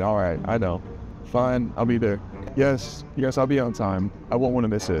 All right. I know. Fine, I'll be there. Yes, I'll be on time. I won't want to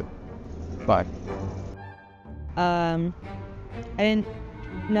miss it. Bye. I didn't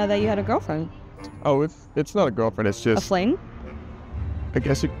know that you had a girlfriend. Oh, it's not a girlfriend, it's just... A fling? I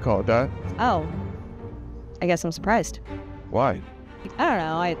guess you could call it that. Oh. I guess I'm surprised. Why? I don't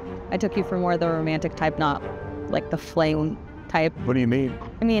know. I took you for more the romantic type, not like the fling type. What do you mean?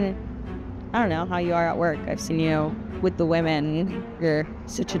 I mean, I don't know how you are at work. I've seen you with the women. You're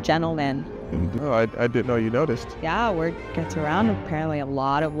such a gentleman. Oh, I didn't know you noticed. Yeah, word gets around. Apparently a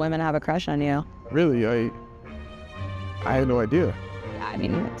lot of women have a crush on you. Really? I had no idea. Yeah, I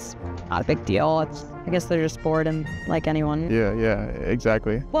mean, it's not a big deal. I guess they're just bored and like anyone. Yeah,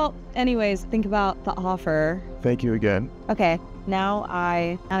 exactly. Well, anyways, think about the offer. Thank you again. Okay, now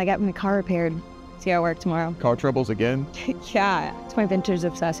I got my car repaired. See how I work tomorrow. Car troubles again? Yeah, it's my vintage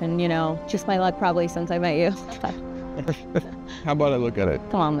obsession, just my luck probably since I met you. How about I look at it?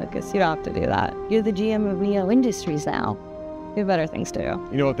 Come on, Lucas, you don't have to do that. You're the GM of Neo Industries now. You have better things to do.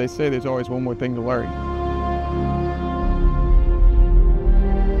 You know what they say, there's always one more thing to learn.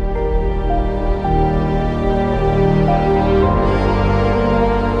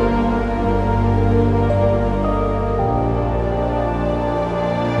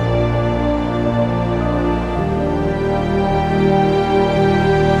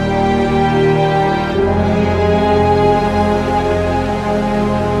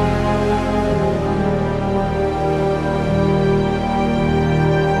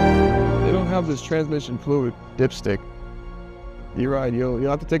 This transmission fluid dipstick. You're right, you'll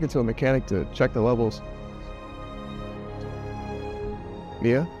have to take it to a mechanic to check the levels.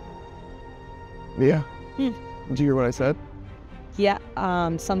 Mia? Did you hear what I said? Yeah,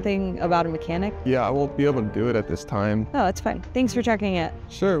 something about a mechanic? Yeah, I won't be able to do it at this time. Oh, it's fine. Thanks for checking it.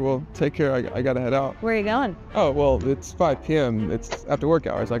 Sure, well, take care. I gotta head out. Where are you going? Oh, well, it's 5 p.m. It's after work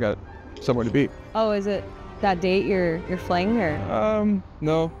hours. I got somewhere to be. Oh, is it that date you're fling or?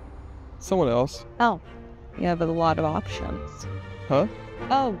 No. Someone else. Oh, you have a lot of options. Huh?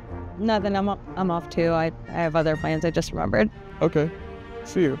 Oh, nothing. I'm off too. I have other plans. I just remembered. Okay.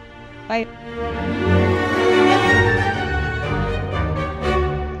 See you. Bye.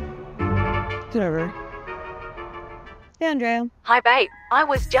 Whatever. Hey, Andrea. Hi, babe. I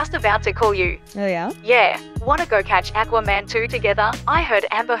was just about to call you. Oh, yeah? Yeah. Wanna go catch Aquaman 2 together? I heard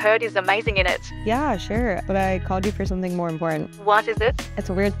Amber Heard is amazing in it. Yeah, sure. But I called you for something more important. What is it? It's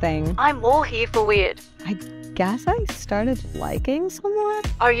a weird thing. I'm all here for weird. I guess I started liking someone.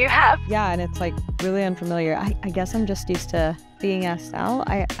 Oh, you have? Yeah, and it's like really unfamiliar. I guess I'm just used to being asked out.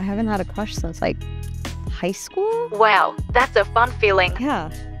 I haven't had a crush since like high school. Wow, that's a fun feeling. Yeah.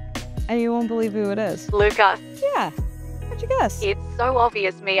 And you won't believe who it is. Lucas. Yeah. How'd you guess? It's so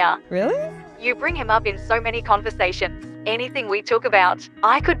obvious, Mia. Really? You bring him up in so many conversations. Anything we talk about,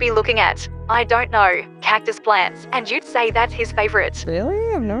 I could be looking at, I don't know, cactus plants, and you'd say that's his favorite.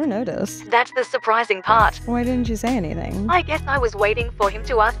 Really? I've never noticed. That's the surprising part. Why didn't you say anything? I guess I was waiting for him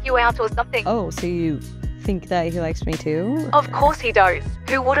to ask you out or something. Oh, so you think that he likes me too? Of course he does.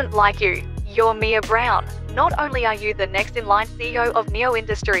 Who wouldn't like you? You're Mia Brown. Not only are you the next in line CEO of Neo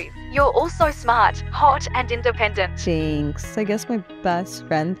Industries, you're also smart, hot, and independent. Thanks. I guess my best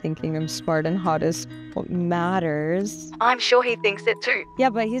friend thinking I'm smart and hot is what matters. I'm sure he thinks it too. Yeah,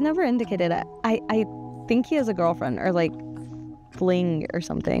 but he's never indicated it. I think he has a girlfriend or like fling or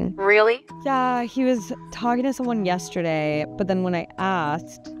something. Really? Yeah, he was talking to someone yesterday, but then when I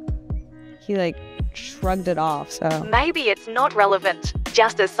asked, he like shrugged it off, so. Maybe it's not relevant.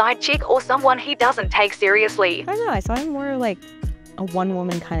 Just a side chick or someone he doesn't take seriously. I don't know, I saw him more like a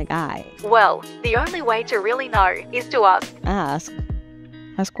one-woman kind of guy. Well, the only way to really know is to ask. Ask?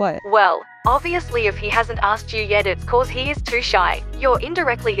 Ask what? Well, obviously if he hasn't asked you yet, it's cause he is too shy. You're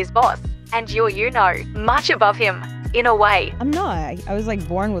indirectly his boss, and you're, much above him, in a way. I'm not. I was like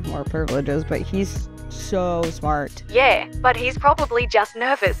born with more privileges, but he's so smart. Yeah, but he's probably just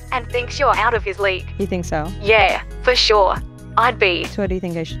nervous and thinks you're out of his league. You think so? Yeah, for sure. I'd be. So what do you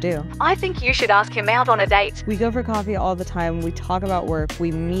think I should do? I think you should ask him out on a date. We go for coffee all the time. We talk about work.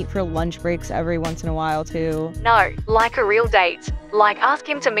 We meet for lunch breaks every once in a while too. No, like a real date. Like ask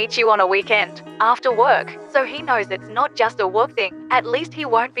him to meet you on a weekend, after work, so he knows it's not just a work thing. At least he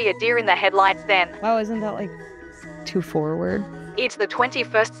won't be a deer in the headlights then. Wow, isn't that like too forward? It's the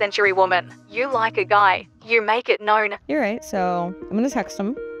 21st century, woman. You like a guy, you make it known. You're right, so I'm gonna text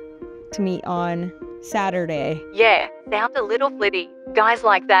him to meet on Saturday. Yeah, sound a little flitty. Guys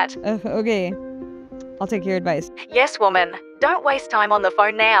like that. Okay, I'll take your advice. Yes, woman. Don't waste time on the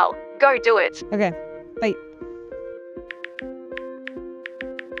phone now. Go do it. Okay, bye.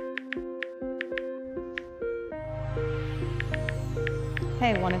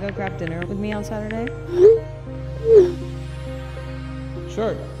 Hey, wanna go grab dinner with me on Saturday?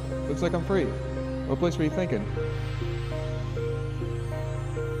 Sure. Looks like I'm free. What place were you thinking?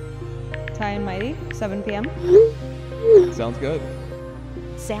 High and Mighty, 7 p.m. Sounds good.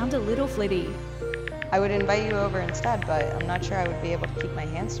 Sound a little flitty. I would invite you over instead, but I'm not sure I would be able to keep my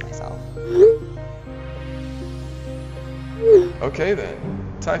hands to myself. Okay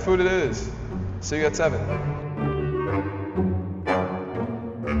then. Thai food it is. See you at 7.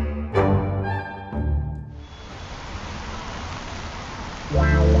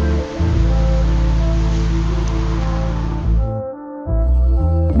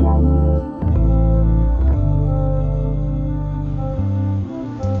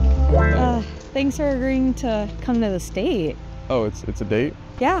 Thanks for agreeing to come to the state. Oh, it's a date?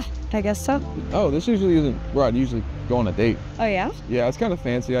 Yeah, I guess so. Oh, this usually isn't where I'd usually go on a date. Oh, yeah? Yeah, it's kind of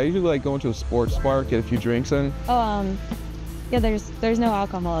fancy. I usually like going to a sports bar, get a few drinks in. Oh, yeah, there's no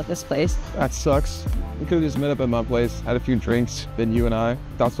alcohol at this place. That sucks. We could have just met up at my place, had a few drinks, been you and I,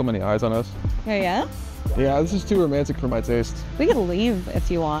 without so many eyes on us. Oh, yeah? Yeah, this is too romantic for my taste. We could leave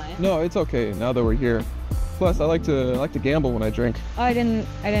if you want. No, it's okay, now that we're here. Plus, I like to gamble when I drink. Oh, I didn't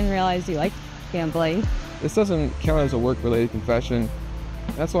realize you liked gambling. This doesn't count as a work-related confession.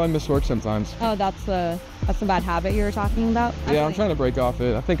 That's why I miss work sometimes. Oh, that's the bad habit you were talking about? Yeah, I'm trying to break off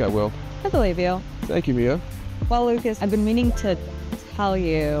it. I think I will. I believe you. Thank you, Mia. Well, Lucas, I've been meaning to tell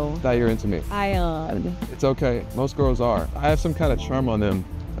you that you're into me. I am. It's okay. Most girls are. I have some kind of charm on them.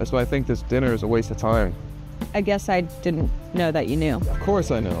 That's why I think this dinner is a waste of time. I guess I didn't know that you knew. Of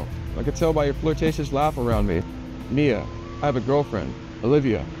course I know. I could tell by your flirtatious laugh around me. Mia, I have a girlfriend,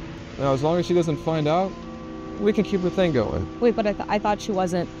 Olivia. Now, as long as she doesn't find out, we can keep the thing going. Wait, but I thought she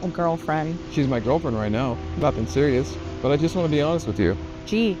wasn't a girlfriend. She's my girlfriend right now. Nothing serious, but I just want to be honest with you.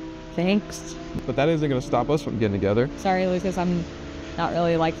 Gee, thanks. But that isn't going to stop us from getting together. Sorry, Lucas, I'm not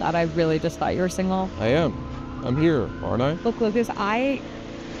really like that. I really just thought you were single. I am. I'm here, aren't I? Look, Lucas, I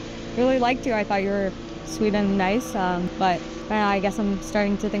really liked you. I thought you were sweet and nice, but I guess I'm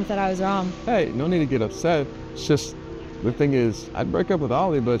starting to think that I was wrong. Hey, no need to get upset. It's just, the thing is, I'd break up with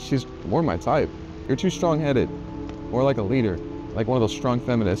Ollie, but she's more my type. You're too strong-headed. More like a leader. Like one of those strong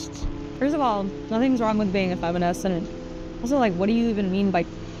feminists. First of all, nothing's wrong with being a feminist, and Also, like, what do you even mean by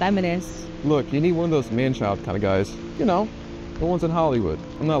feminist? Look, you need one of those man-child kind of guys. You know, the ones in Hollywood.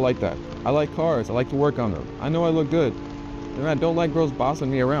 I'm not like that. I like cars. I like to work on them. I know I look good. And I don't like girls bossing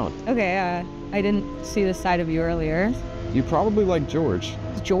me around. Okay, I didn't see this side of you earlier. You probably like George.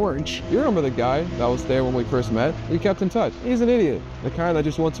 George? You remember the guy that was there when we first met? We kept in touch. He's an idiot. The kind that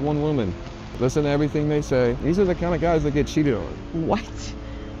just wants one woman. Listen to everything they say. These are the kind of guys that get cheated on. What?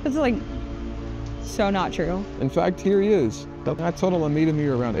 That's like so not true. In fact, here he is. I told him I'm meeting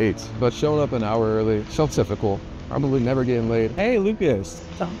you around 8, but showing up an hour early. So typical. Probably never getting laid. Hey, Lucas.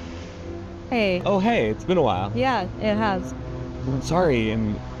 Hey. Oh, hey, it's been a while. Yeah, it has. Sorry,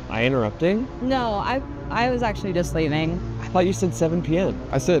 am I interrupting? No, I was actually just leaving. I thought you said 7 p.m.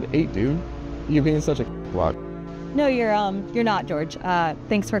 I said 8, dude. You're being such a block. No, you're not, George.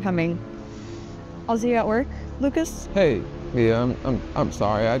 Thanks for coming. I'll see you at work, Lucas. Hey, yeah, I'm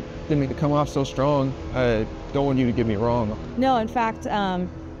sorry. I didn't mean to come off so strong. I don't want you to get me wrong. No, in fact, now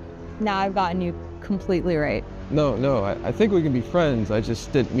I've gotten you completely right. No, I think we can be friends. I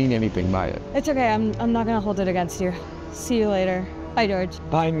just didn't mean anything by it. It's okay. I'm not gonna hold it against you. See you later. Bye, George.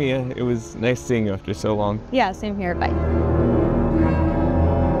 Bye, Mia. It was nice seeing you after so long. Yeah, same here. Bye.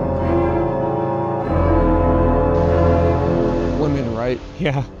 Women, right?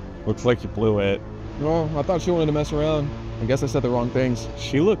 Yeah. Looks like you blew it. Well, I thought she wanted to mess around. I guess I said the wrong things.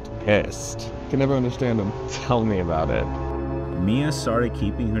 She looked pissed. Can never understand them. Tell me about it. Mia started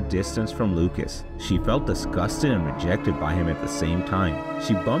keeping her distance from Lucas. She felt disgusted and rejected by him at the same time.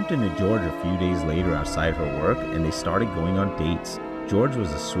 She bumped into George a few days later outside her work, and they started going on dates. George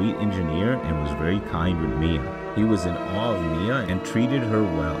was a sweet engineer and was very kind with Mia. He was in awe of Mia and treated her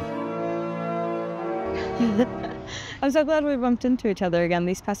well. I'm so glad we bumped into each other again.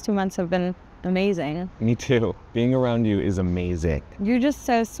 These past 2 months have been amazing. Me too. Being around you is amazing. You're just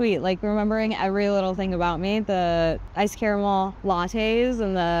so sweet, like remembering every little thing about me, the ice caramel lattes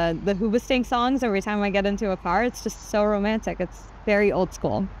and the Hoobastank songs every time I get into a car. It's just so romantic. It's very old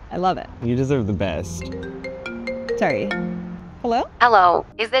school. I love it. You deserve the best. Sorry. Hello? Hello,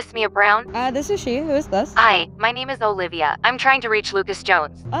 is this Mia Brown? This is she. Who is this? Hi, my name is Olivia. I'm trying to reach Lucas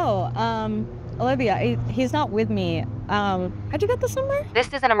Jones. Oh, Olivia, he's not with me. How'd you get this number?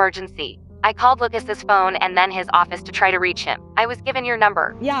 This is an emergency. I called Lucas's phone and then his office to try to reach him. I was given your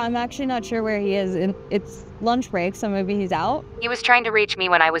number. Yeah, I'm actually not sure where he is. It's lunch break, so maybe he's out. He was trying to reach me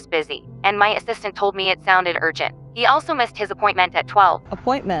when I was busy, and my assistant told me it sounded urgent. He also missed his appointment at 12.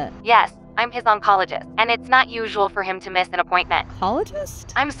 Appointment? Yes, I'm his oncologist, and it's not usual for him to miss an appointment.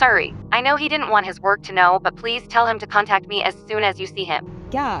 Oncologist? I'm sorry. I know he didn't want his work to know, but please tell him to contact me as soon as you see him.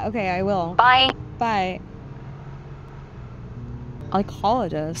 Yeah, okay, I will. Bye. Bye.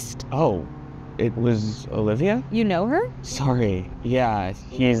 Oncologist? Oh. It was Olivia? You know her? Sorry. Yeah,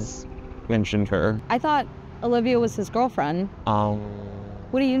 he's mentioned her. I thought Olivia was his girlfriend.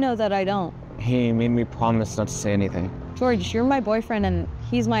 What do you know that I don't? He made me promise not to say anything. George, you're my boyfriend and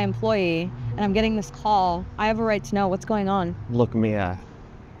he's my employee, and I'm getting this call. I have a right to know what's going on. Look, Mia,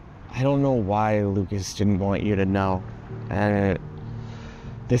 I don't know why Lucas didn't want you to know. And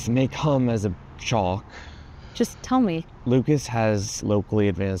this may come as a shock. Just tell me. Lucas has locally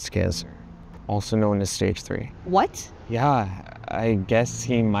advanced cancer, also known as stage 3. What? Yeah, I guess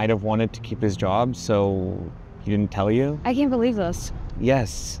he might have wanted to keep his job, so he didn't tell you? I can't believe this.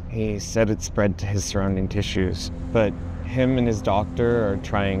 Yes, he said it spread to his surrounding tissues, but him and his doctor are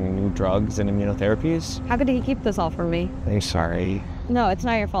trying new drugs and immunotherapies. How could he keep this all from me? I'm sorry. No, it's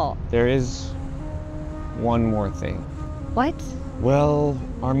not your fault. There is one more thing. What? Well,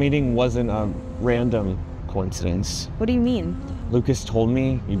 our meeting wasn't a random coincidence. What do you mean? Lucas told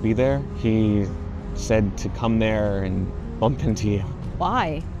me you'd be there. He said to come there and bump into you.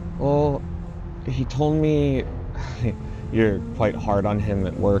 Why? Well, he told me you're quite hard on him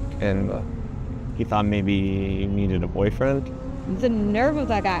at work, and he thought maybe you needed a boyfriend. The nerve of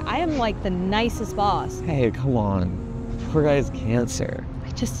that guy. I am like the nicest boss. Hey, come on. Poor guy has cancer.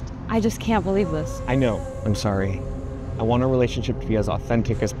 I just can't believe this. I know. I'm sorry. I want our relationship to be as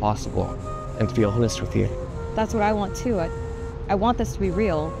authentic as possible and to be honest with you. That's what I want too. I want this to be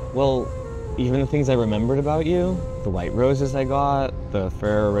real. Well, even the things I remembered about you, the white roses I got, the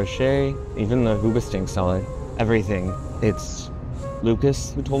Ferrero Rocher, even the Hoobastank salad, everything. It's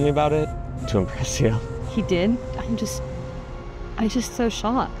Lucas who told me about it to impress you. He did? I'm just so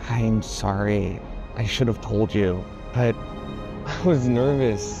shocked. I'm sorry. I should have told you, but I was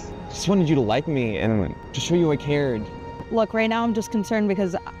nervous. Just wanted you to like me and to show you I cared. Look, right now I'm just concerned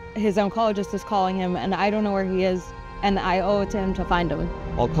because his oncologist is calling him and I don't know where he is and I owe it to him to find him.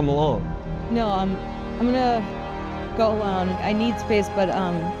 I'll come along. No, I'm gonna go alone. I need space, but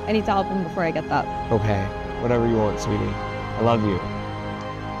I need to help him before I get that. Okay, whatever you want, sweetie. I love you.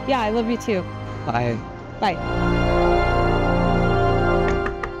 Yeah, I love you too. Bye. Bye.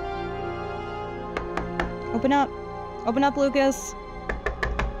 Open up. Open up, Lucas.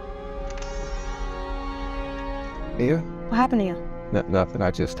 Mia? What happened to you? Nothing. I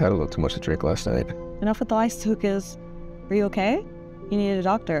just had a little too much to drink last night. Enough with the lies, Lucas. Are you okay? You need a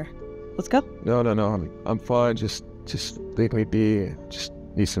doctor. Let's go. No. I'm fine. Just leave me be. Just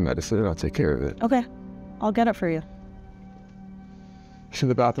need some medicine and I'll take care of it. Okay. I'll get it for you. It's in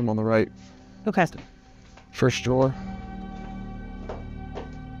the bathroom on the right. Okay. First drawer.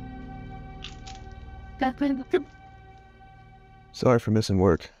 Sorry for missing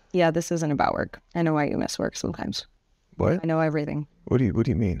work. Yeah, this isn't about work. I know why you miss work sometimes. What? I know everything. What do you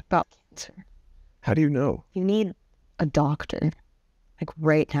mean? About cancer. How do you know? You need a doctor. Like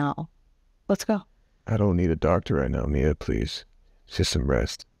right now. Let's go. I don't need a doctor right now, Mia, please. Just some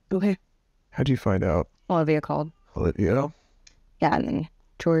rest. Okay. How'd you find out? Olivia called. Olivia? Yeah, and then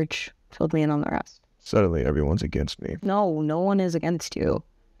George filled me in on the rest. Suddenly everyone's against me. No one is against you.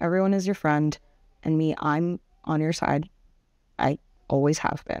 Everyone is your friend. And me, I'm on your side. I always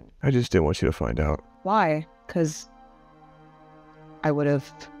have been. I just didn't want you to find out. Why? Because I would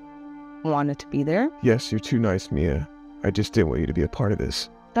have wanted to be there. Yes, you're too nice, Mia. I just didn't want you to be a part of this.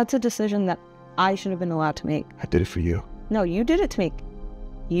 That's a decision that I should have been allowed to make. I did it for you. No, you did it to make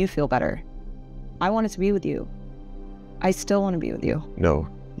you feel better. I wanted to be with you. I still want to be with you. No,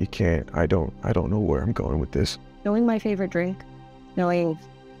 you can't. I don't know where I'm going with this. Knowing my favorite drink, knowing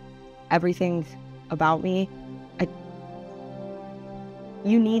everything about me,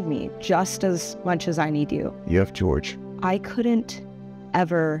 you need me just as much as I need you. You have George. I couldn't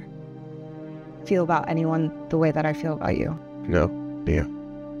ever feel about anyone the way that I feel about you. No, Mia.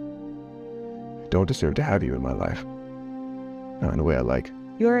 I don't deserve to have you in my life. Not in the way I like.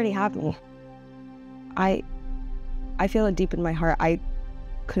 You already have me. I feel it deep in my heart. I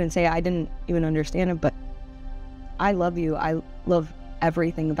couldn't say it. I didn't even understand it, but I love you. I love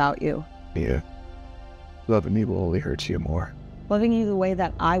everything about you. Mia, loving me will only hurt you more. Loving you the way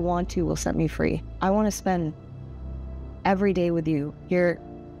that I want to will set me free. I want to spend every day with you. You're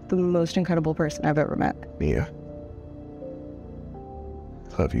the most incredible person I've ever met. Mia,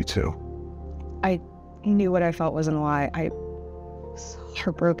 love you too. I knew what I felt wasn't a lie. I was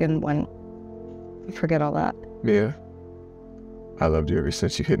heartbroken when I forget all that. Mia, I loved you ever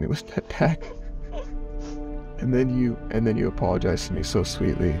since you hit me with that pack. And then you apologized to me so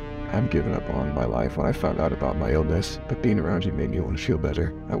sweetly. I'm giving up on my life when I found out about my illness, but being around you made me want to feel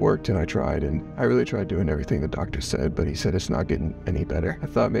better. I worked and I tried, and I really tried doing everything the doctor said, but he said it's not getting any better. I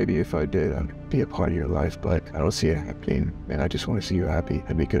thought maybe if I did, I'd be a part of your life, but I don't see it happening, and I just want to see you happy.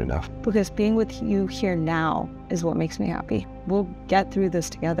 That'd be good enough. Because being with you here now is what makes me happy. We'll get through this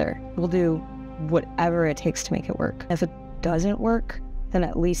together. We'll do whatever it takes to make it work. If it doesn't work, then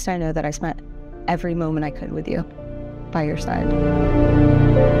at least I know that I spent every moment I could with you, by your side.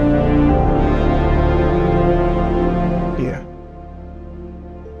 Yeah.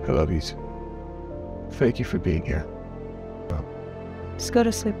 I love you. Thank you for being here. Just go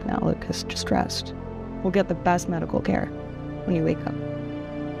to sleep now, Lucas. Just rest. We'll get the best medical care when you wake up.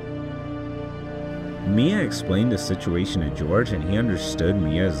 Mia explained the situation to George and he understood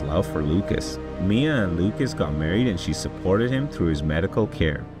Mia's love for Lucas. Mia and Lucas got married and she supported him through his medical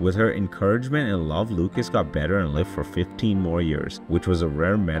care. With her encouragement and love, Lucas got better and lived for 15 more years, which was a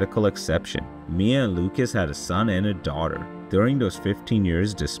rare medical exception. Mia and Lucas had a son and a daughter. During those 15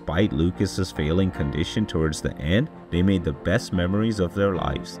 years, despite Lucas's failing condition towards the end, they made the best memories of their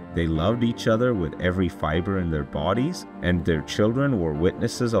lives. They loved each other with every fiber in their bodies, and their children were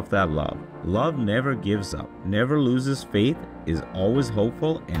witnesses of that love. Love never gives up, never loses faith, is always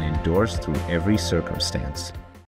hopeful, and endures through every circumstance.